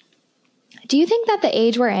 So, do you think that the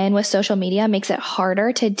age we're in with social media makes it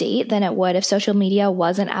harder to date than it would if social media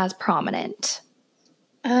wasn't as prominent?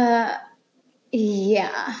 Yeah.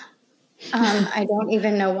 I don't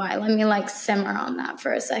even know why. Let me simmer on that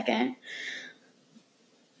for a second.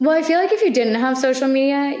 Well, I feel like if you didn't have social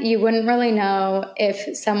media, you wouldn't really know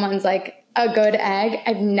if someone's like a good egg.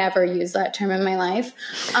 I've never used that term in my life.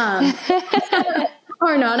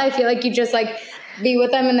 Or not. I feel like you just be with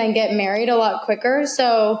them and then get married a lot quicker.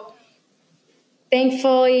 So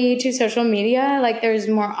thankfully to social media, there's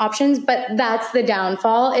more options, but that's the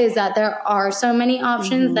downfall, is that there are so many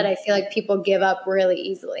options that I feel like people give up really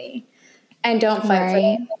easily and don't fight for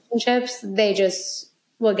their relationships. They just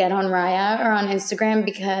will get on Raya or on Instagram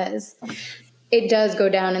because it does go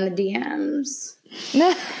down in the DMs.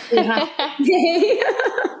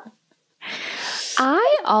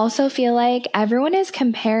 I also feel like everyone is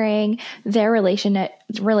comparing their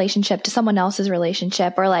relationship to someone else's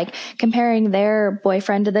relationship, or comparing their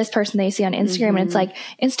boyfriend to this person they see on Instagram. And it's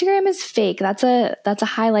Instagram is fake. That's a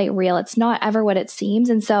highlight reel. It's not ever what it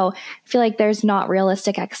seems. And so I feel like there's not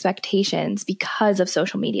realistic expectations because of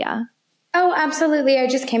social media. Oh, absolutely. I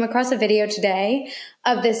just came across a video today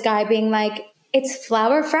of this guy being like, it's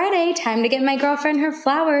Flower Friday, time to get my girlfriend her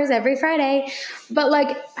flowers every Friday. But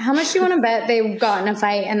how much do you want to bet they got in a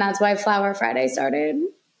fight and that's why Flower Friday started?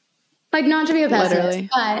 Not to be a pessimist,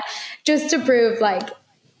 but just to prove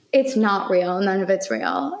it's not real. None of it's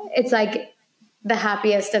real. It's the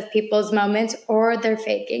happiest of people's moments, or they're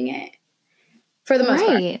faking it for the most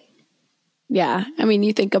part. Yeah. I mean,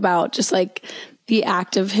 you think about just the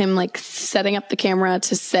act of him setting up the camera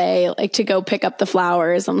to say to go pick up the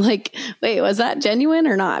flowers. I'm like, wait, was that genuine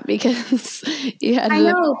or not? Because I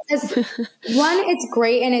know, because one, it's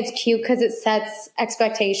great and it's cute because it sets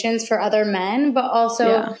expectations for other men, but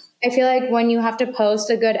also I feel like when you have to post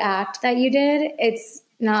a good act that you did, it's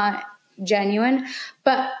not genuine.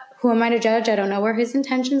 But who am I to judge? I don't know where his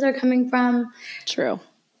intentions are coming from. True.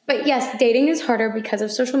 But yes, dating is harder because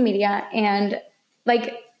of social media. And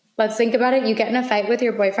let's think about it. You get in a fight with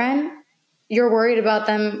your boyfriend, you're worried about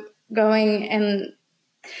them going and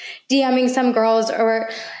DMing some girls, or,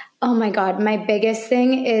 oh my God, my biggest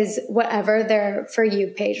thing is whatever their For You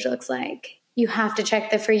page looks like. You have to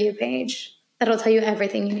check the For You page. That'll tell you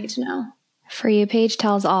everything you need to know. For You page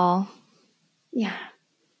tells all. Yeah.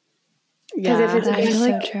 Because if it's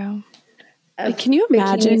so true. Can you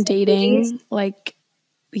imagine dating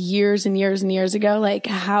years and years and years ago,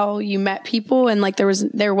 how you met people, and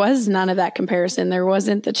there was none of that comparison. There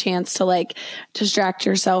wasn't the chance to distract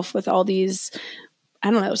yourself with all these, I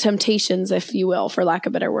don't know, temptations, if you will, for lack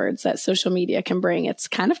of better words, that social media can bring. It's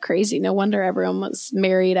kind of crazy. No wonder everyone was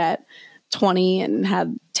married at 20 and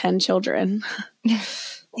had 10 children.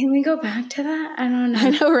 Can we go back to that? I don't know. I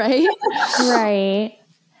know, right? Right.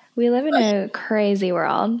 We live in a crazy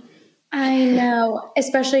world. I know,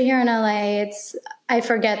 especially here in LA. I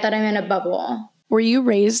forget that I'm in a bubble. Were you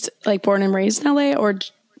raised, born and raised in LA, or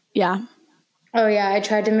yeah? Oh yeah, I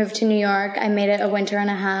tried to move to New York. I made it a winter and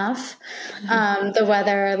a half. The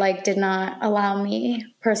weather did not allow me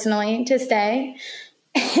personally to stay.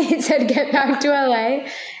 It said get back to LA.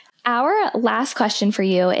 Our last question for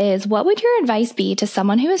you is, what would your advice be to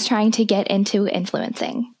someone who is trying to get into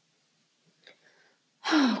influencing?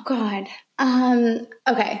 Oh God.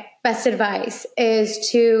 Okay. Best advice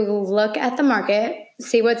is to look at the market,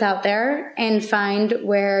 see what's out there, and find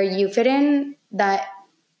where you fit in that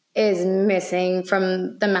is missing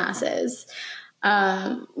from the masses.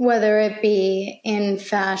 Whether it be in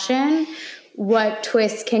fashion, what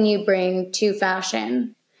twist can you bring to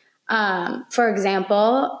fashion? For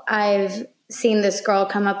example, I've seen this girl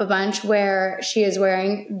come up a bunch where she is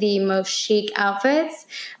wearing the most chic outfits,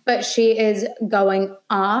 but she is going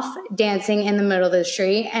off dancing in the middle of the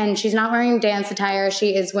street. And she's not wearing dance attire.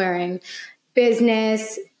 She is wearing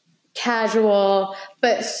business, casual,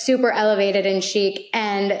 but super elevated and chic.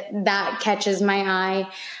 And that catches my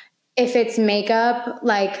eye. If it's makeup,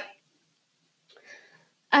 like,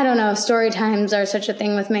 I don't know, story times are such a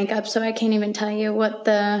thing with makeup, so I can't even tell you what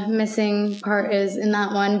the missing part is in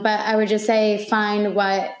that one. But I would just say find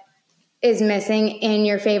what is missing in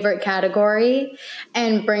your favorite category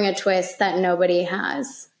and bring a twist that nobody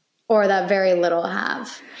has or that very little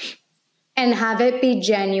have. And have it be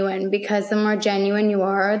genuine, because the more genuine you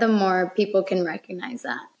are, the more people can recognize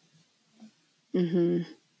that. Mm-hmm.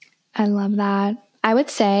 I love that. I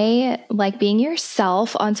would say, like, being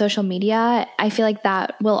yourself on social media, I feel like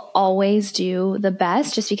that will always do the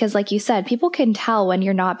best, just because, like you said, people can tell when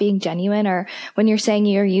you're not being genuine or when you're saying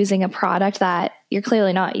you're using a product that you're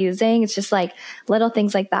clearly not using. It's just like little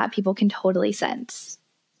things like that people can totally sense.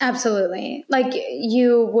 Absolutely. Like,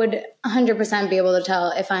 you would 100% be able to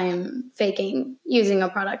tell if I'm faking using a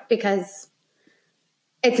product, because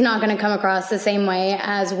it's not going to come across the same way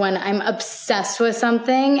as when I'm obsessed with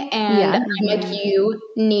something and I'm like, you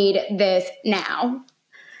need this now.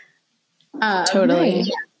 Totally.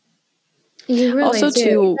 Yeah. You really also do.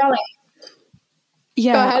 too.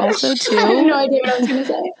 Yeah. Also too. I have no idea what I was going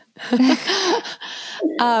to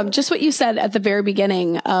say. Just what you said at the very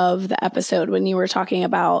beginning of the episode when you were talking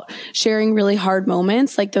about sharing really hard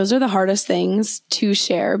moments. Like, those are the hardest things to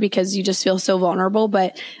share because you just feel so vulnerable.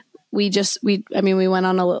 But we went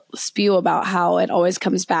on a spew about how it always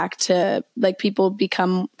comes back to, like, people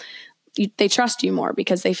they trust you more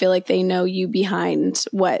because they feel like they know you behind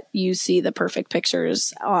what you see the perfect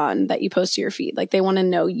pictures on that you post to your feed. Like, they want to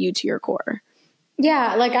know you to your core.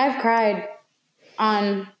 Yeah. Like, I've cried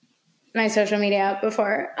on my social media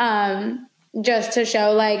before, just to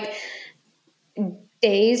show, like,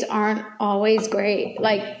 days aren't always great.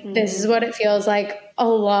 Like, this is what it feels like a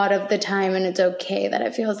lot of the time, and it's okay that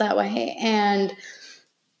it feels that way. And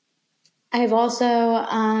I've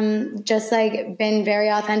also just, like, been very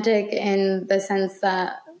authentic in the sense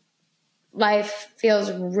that life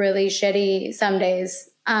feels really shitty some days.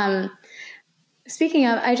 Speaking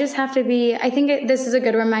of, I just have to be, I think this is a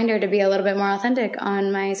good reminder to be a little bit more authentic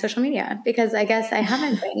on my social media, because I guess I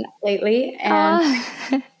haven't been lately,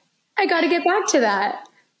 and I got to get back to that.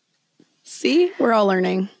 See, we're all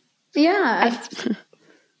learning. Yeah.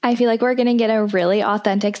 I feel like we're going to get a really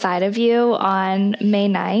authentic side of you on May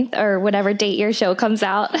 9th or whatever date your show comes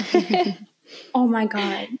out. Oh my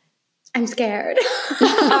God. I'm scared.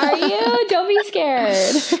 Are you? Don't be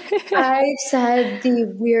scared. I've said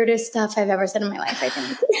the weirdest stuff I've ever said in my life, I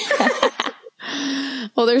think.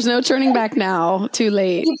 Well, there's no turning back now. Too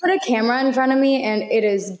late. You put a camera in front of me and it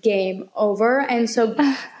is game over. And so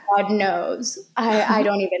God knows, I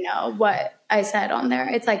don't even know what I said on there.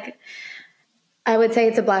 It's like, I would say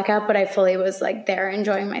it's a blackout, but I fully was, like, there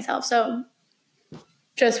enjoying myself. So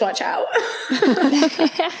just watch out.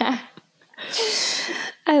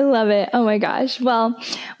 I love it. Oh my gosh. Well,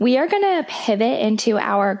 we are going to pivot into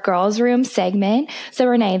our girls' room segment. So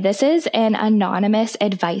Renee, this is an anonymous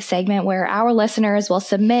advice segment where our listeners will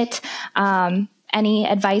submit any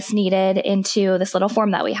advice needed into this little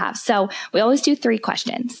form that we have. So we always do 3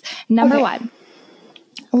 questions. Number 1.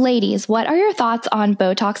 Ladies, what are your thoughts on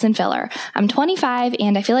Botox and filler? I'm 25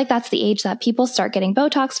 and I feel like that's the age that people start getting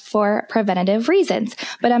Botox for preventative reasons,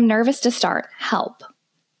 but I'm nervous to start. Help.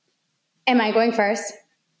 Am I going first?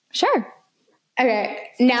 Sure. Okay.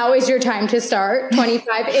 Now is your time to start.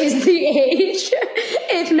 25 is the age,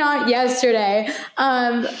 if not yesterday.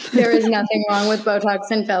 There is nothing wrong with Botox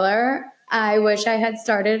and filler. I wish I had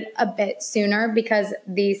started a bit sooner, because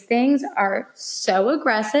these things are so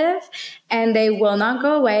aggressive and they will not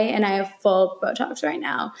go away. And I have full Botox right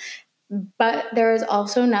now. But there is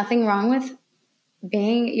also nothing wrong with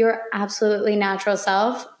being your absolutely natural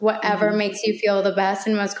self, whatever makes you feel the best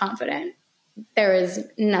and most confident. There is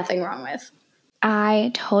nothing wrong with.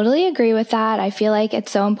 I totally agree with that. I feel like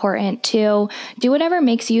it's so important to do whatever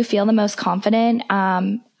makes you feel the most confident.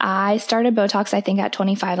 I started Botox, I think, at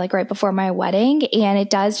 25, like right before my wedding, and it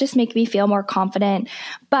does just make me feel more confident.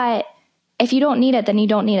 But if you don't need it, then you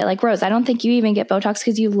don't need it. Like, Rose, I don't think you even get Botox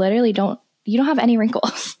because you literally don't have any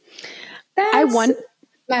wrinkles. I want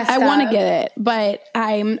to get it, but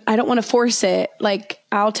I don't want to force it. Like,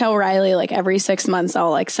 I'll tell Riley, like, every 6 months, I'll,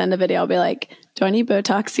 like, send a video. I'll be like, do I need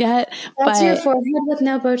Botox yet? That's your forehead with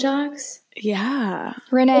no Botox? Yeah.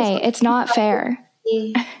 Renee, it's not fair.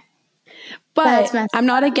 But I'm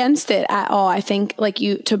not against it at all. I think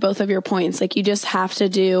to both of your points, you just have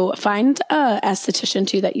to find a esthetician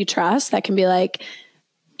too that you trust that can be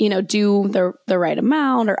do the right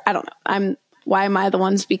amount, or I don't know. Why am I the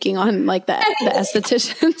one speaking on the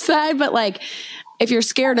esthetician side? But if you're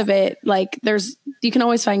scared of it, you can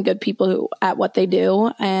always find good people at what they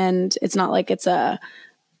do. And it's not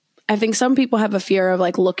I think some people have a fear of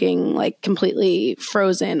looking completely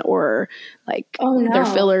frozen or their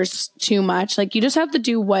fillers too much. You just have to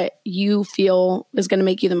do what you feel is going to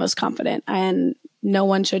make you the most confident, and no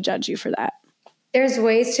one should judge you for that. There's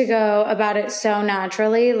ways to go about it so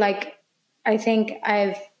naturally. I think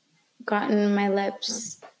I've gotten my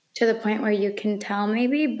lips to the point where you can tell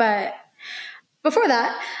maybe, but before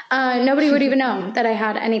that, nobody would even know that I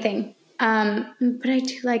had anything. But I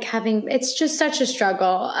do it's just such a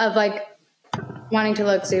struggle of wanting to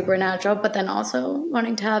look super natural, but then also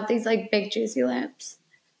wanting to have these big juicy lips.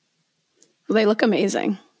 Well, they look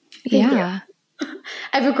amazing. Thank you.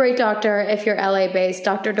 I have a great doctor. If you're LA based,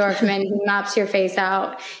 Dr. Dorfman, he maps your face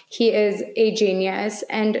out. He is a genius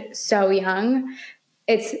and so young.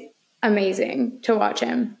 It's amazing to watch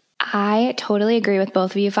him. I totally agree with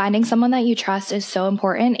both of you. Finding someone that you trust is so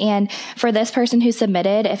important. And for this person who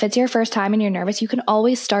submitted, if it's your first time and you're nervous, you can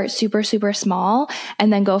always start super, super small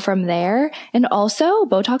and then go from there. And also,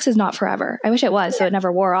 Botox is not forever. I wish it was, so it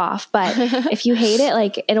never wore off. But if you hate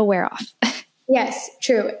it, it'll wear off. Yes,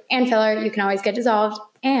 true. And filler, you can always get dissolved.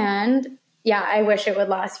 And yeah, I wish it would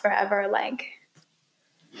last forever.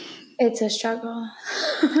 It's a struggle.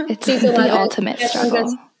 It's the ultimate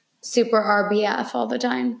struggle. Super RBF all the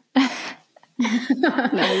time.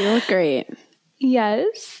 No, you look great.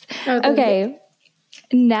 Yes. Okay.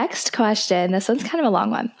 Next question. This one's kind of a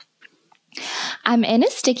long one. I'm in a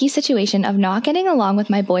sticky situation of not getting along with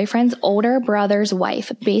my boyfriend's older brother's wife,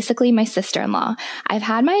 basically my sister-in-law. I've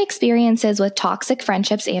had my experiences with toxic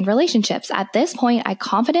friendships and relationships. At this point, I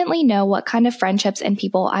confidently know what kind of friendships and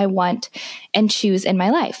people I want and choose in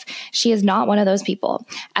my life. She is not one of those people.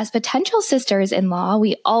 As potential sisters-in-law,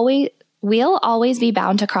 we'll always be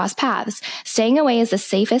bound to cross paths. Staying away is the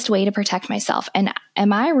safest way to protect myself. And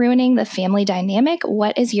am I ruining the family dynamic?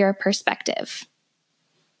 What is your perspective?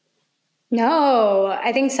 No,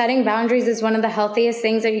 I think setting boundaries is one of the healthiest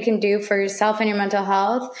things that you can do for yourself and your mental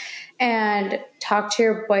health. And talk to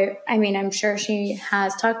your I'm sure she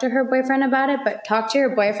has talked to her boyfriend about it, but talk to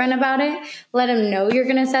your boyfriend about it. Let him know you're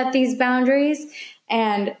going to set these boundaries,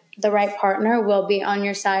 and the right partner will be on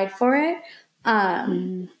your side for it.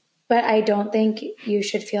 But I don't think you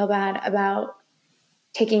should feel bad about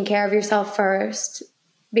taking care of yourself first,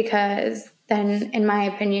 because then, in my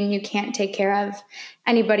opinion, you can't take care of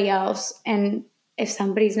anybody else. And if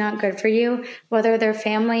somebody's not good for you, whether they're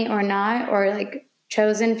family or not, or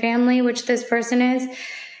chosen family, which this person is,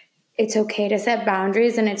 it's okay to set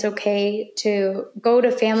boundaries, and it's okay to go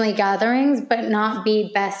to family gatherings, but not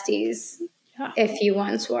be besties if you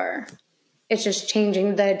once were. It's just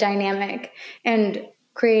changing the dynamic and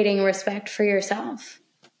creating respect for yourself.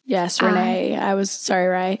 Yes, Renee.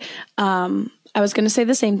 Rai. I was going to say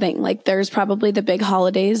the same thing. There's probably the big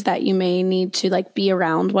holidays that you may need to be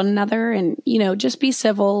around one another and, just be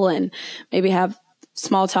civil and maybe have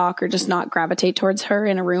small talk or just not gravitate towards her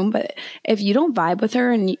in a room. But if you don't vibe with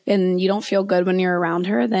her and you don't feel good when you're around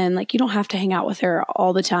her, then you don't have to hang out with her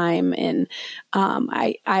all the time. And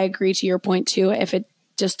I agree to your point too. If it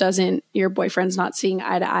just doesn't, your boyfriend's not seeing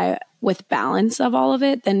eye to eye with balance of all of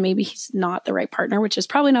it, then maybe he's not the right partner, which is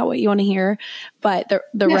probably not what you want to hear, but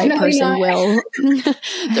the right person will,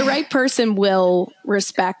 the right person will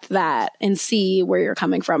respect that and see where you're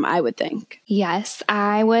coming from, I would think. Yes,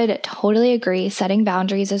 I would totally agree. Setting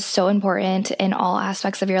boundaries is so important in all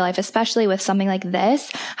aspects of your life, especially with something like this.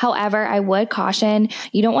 However, I would caution,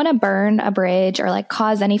 you don't want to burn a bridge or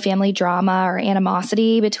cause any family drama or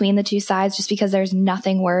animosity between the two sides, just because there's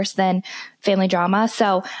nothing worse than family drama.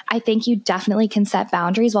 So I think you definitely can set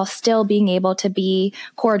boundaries while still being able to be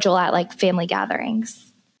cordial at family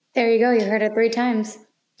gatherings. There you go. You heard it 3 times.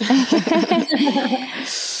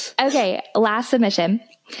 Okay, last submission.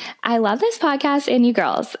 I love this podcast and you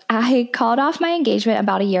girls. I called off my engagement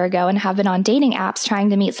about a year ago and have been on dating apps trying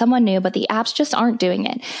to meet someone new, but the apps just aren't doing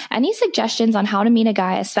it. Any suggestions on how to meet a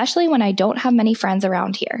guy, especially when I don't have many friends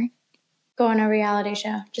around here? Go on a reality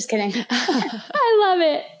show. Just kidding. I love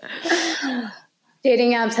it.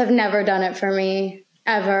 Dating apps have never done it for me,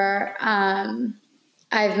 ever.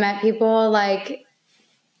 I've met people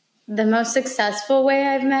the most successful way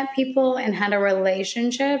I've met people and had a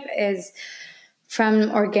relationship is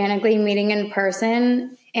from organically meeting in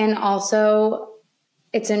person. And also,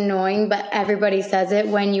 it's annoying, but everybody says it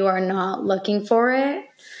when you are not looking for it.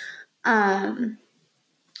 I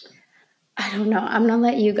don't know. I'm going to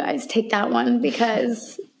let you guys take that one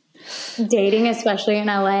because dating, especially in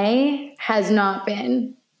LA, has not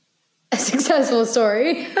been a successful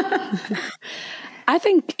story. I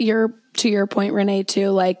think to your point, Renee, too,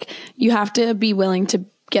 like you have to be willing to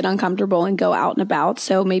get uncomfortable and go out and about.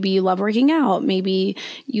 So maybe you love working out. Maybe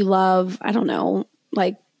you love, I don't know,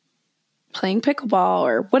 like playing pickleball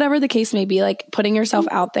or whatever the case may be, like putting yourself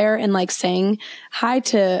out there and like saying hi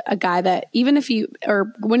to a guy that even if you,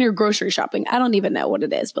 or when you're grocery shopping, I don't even know what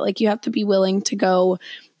it is, but like you have to be willing to go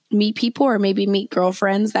meet people or maybe meet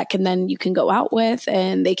girlfriends that you can go out with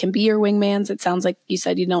and they can be your wingmans. It sounds like you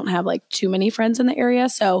said you don't have like too many friends in the area.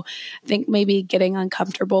 So I think maybe getting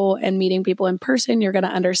uncomfortable and meeting people in person, you're going to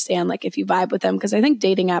understand like if you vibe with them. Cause I think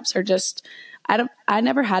dating apps are just, I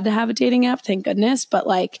never had to have a dating app, thank goodness. But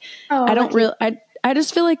like, I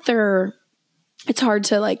just feel like it's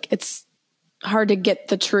hard to get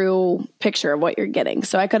the true picture of what you're getting.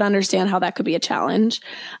 So I could understand how that could be a challenge.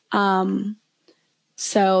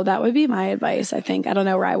 So that would be my advice, I think. I don't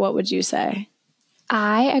know, Rye, what would you say?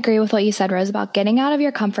 I agree with what you said, Rose, about getting out of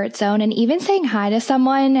your comfort zone and even saying hi to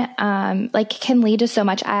someone, like can lead to so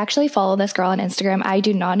much. I actually follow this girl on Instagram. I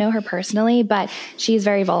do not know her personally, but she's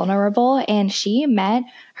very vulnerable and she met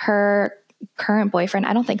her current boyfriend.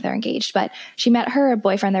 I don't think they're engaged, but she met her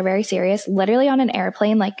boyfriend. They're very serious, literally on an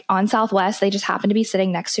airplane, like on Southwest. They just happened to be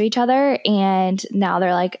sitting next to each other. And now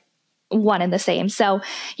they're like one and the same. So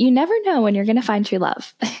you never know when you're going to find true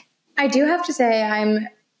love. I do have to say I'm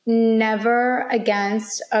never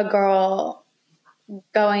against a girl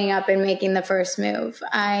going up and making the first move.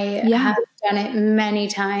 I have done it many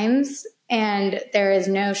times and there is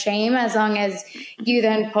no shame as long as you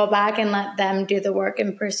then pull back and let them do the work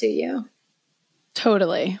and pursue you.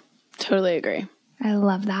 Totally agree. I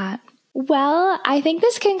love that. Well, I think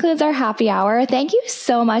this concludes our happy hour. Thank you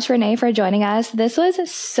so much, Renee, for joining us. This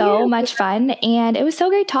was so much fun, and it was so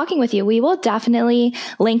great talking with you. We will definitely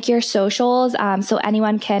link your socials so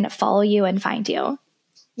anyone can follow you and find you.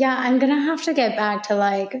 Yeah, I'm going to have to get back to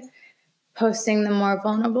like posting the more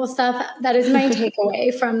vulnerable stuff. That is my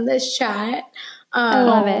takeaway from this chat. I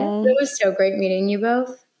love it. It was so great meeting you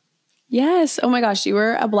both. Yes. Oh my gosh, you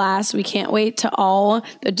were a blast. We can't wait to all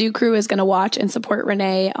the Do Crew is going to watch and support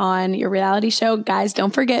Renee on your reality show. Guys,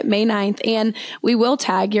 don't forget May 9th. And we will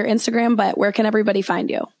tag your Instagram, but where can everybody find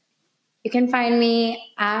you? You can find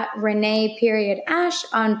me at Renee.Ash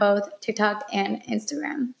on both TikTok and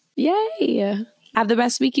Instagram. Yay. Have the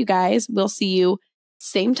best week, you guys. We'll see you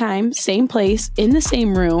same time, same place, in the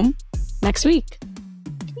same room next week.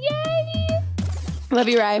 Yay. Love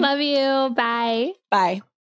you, Ryan. Love you. Bye. Bye.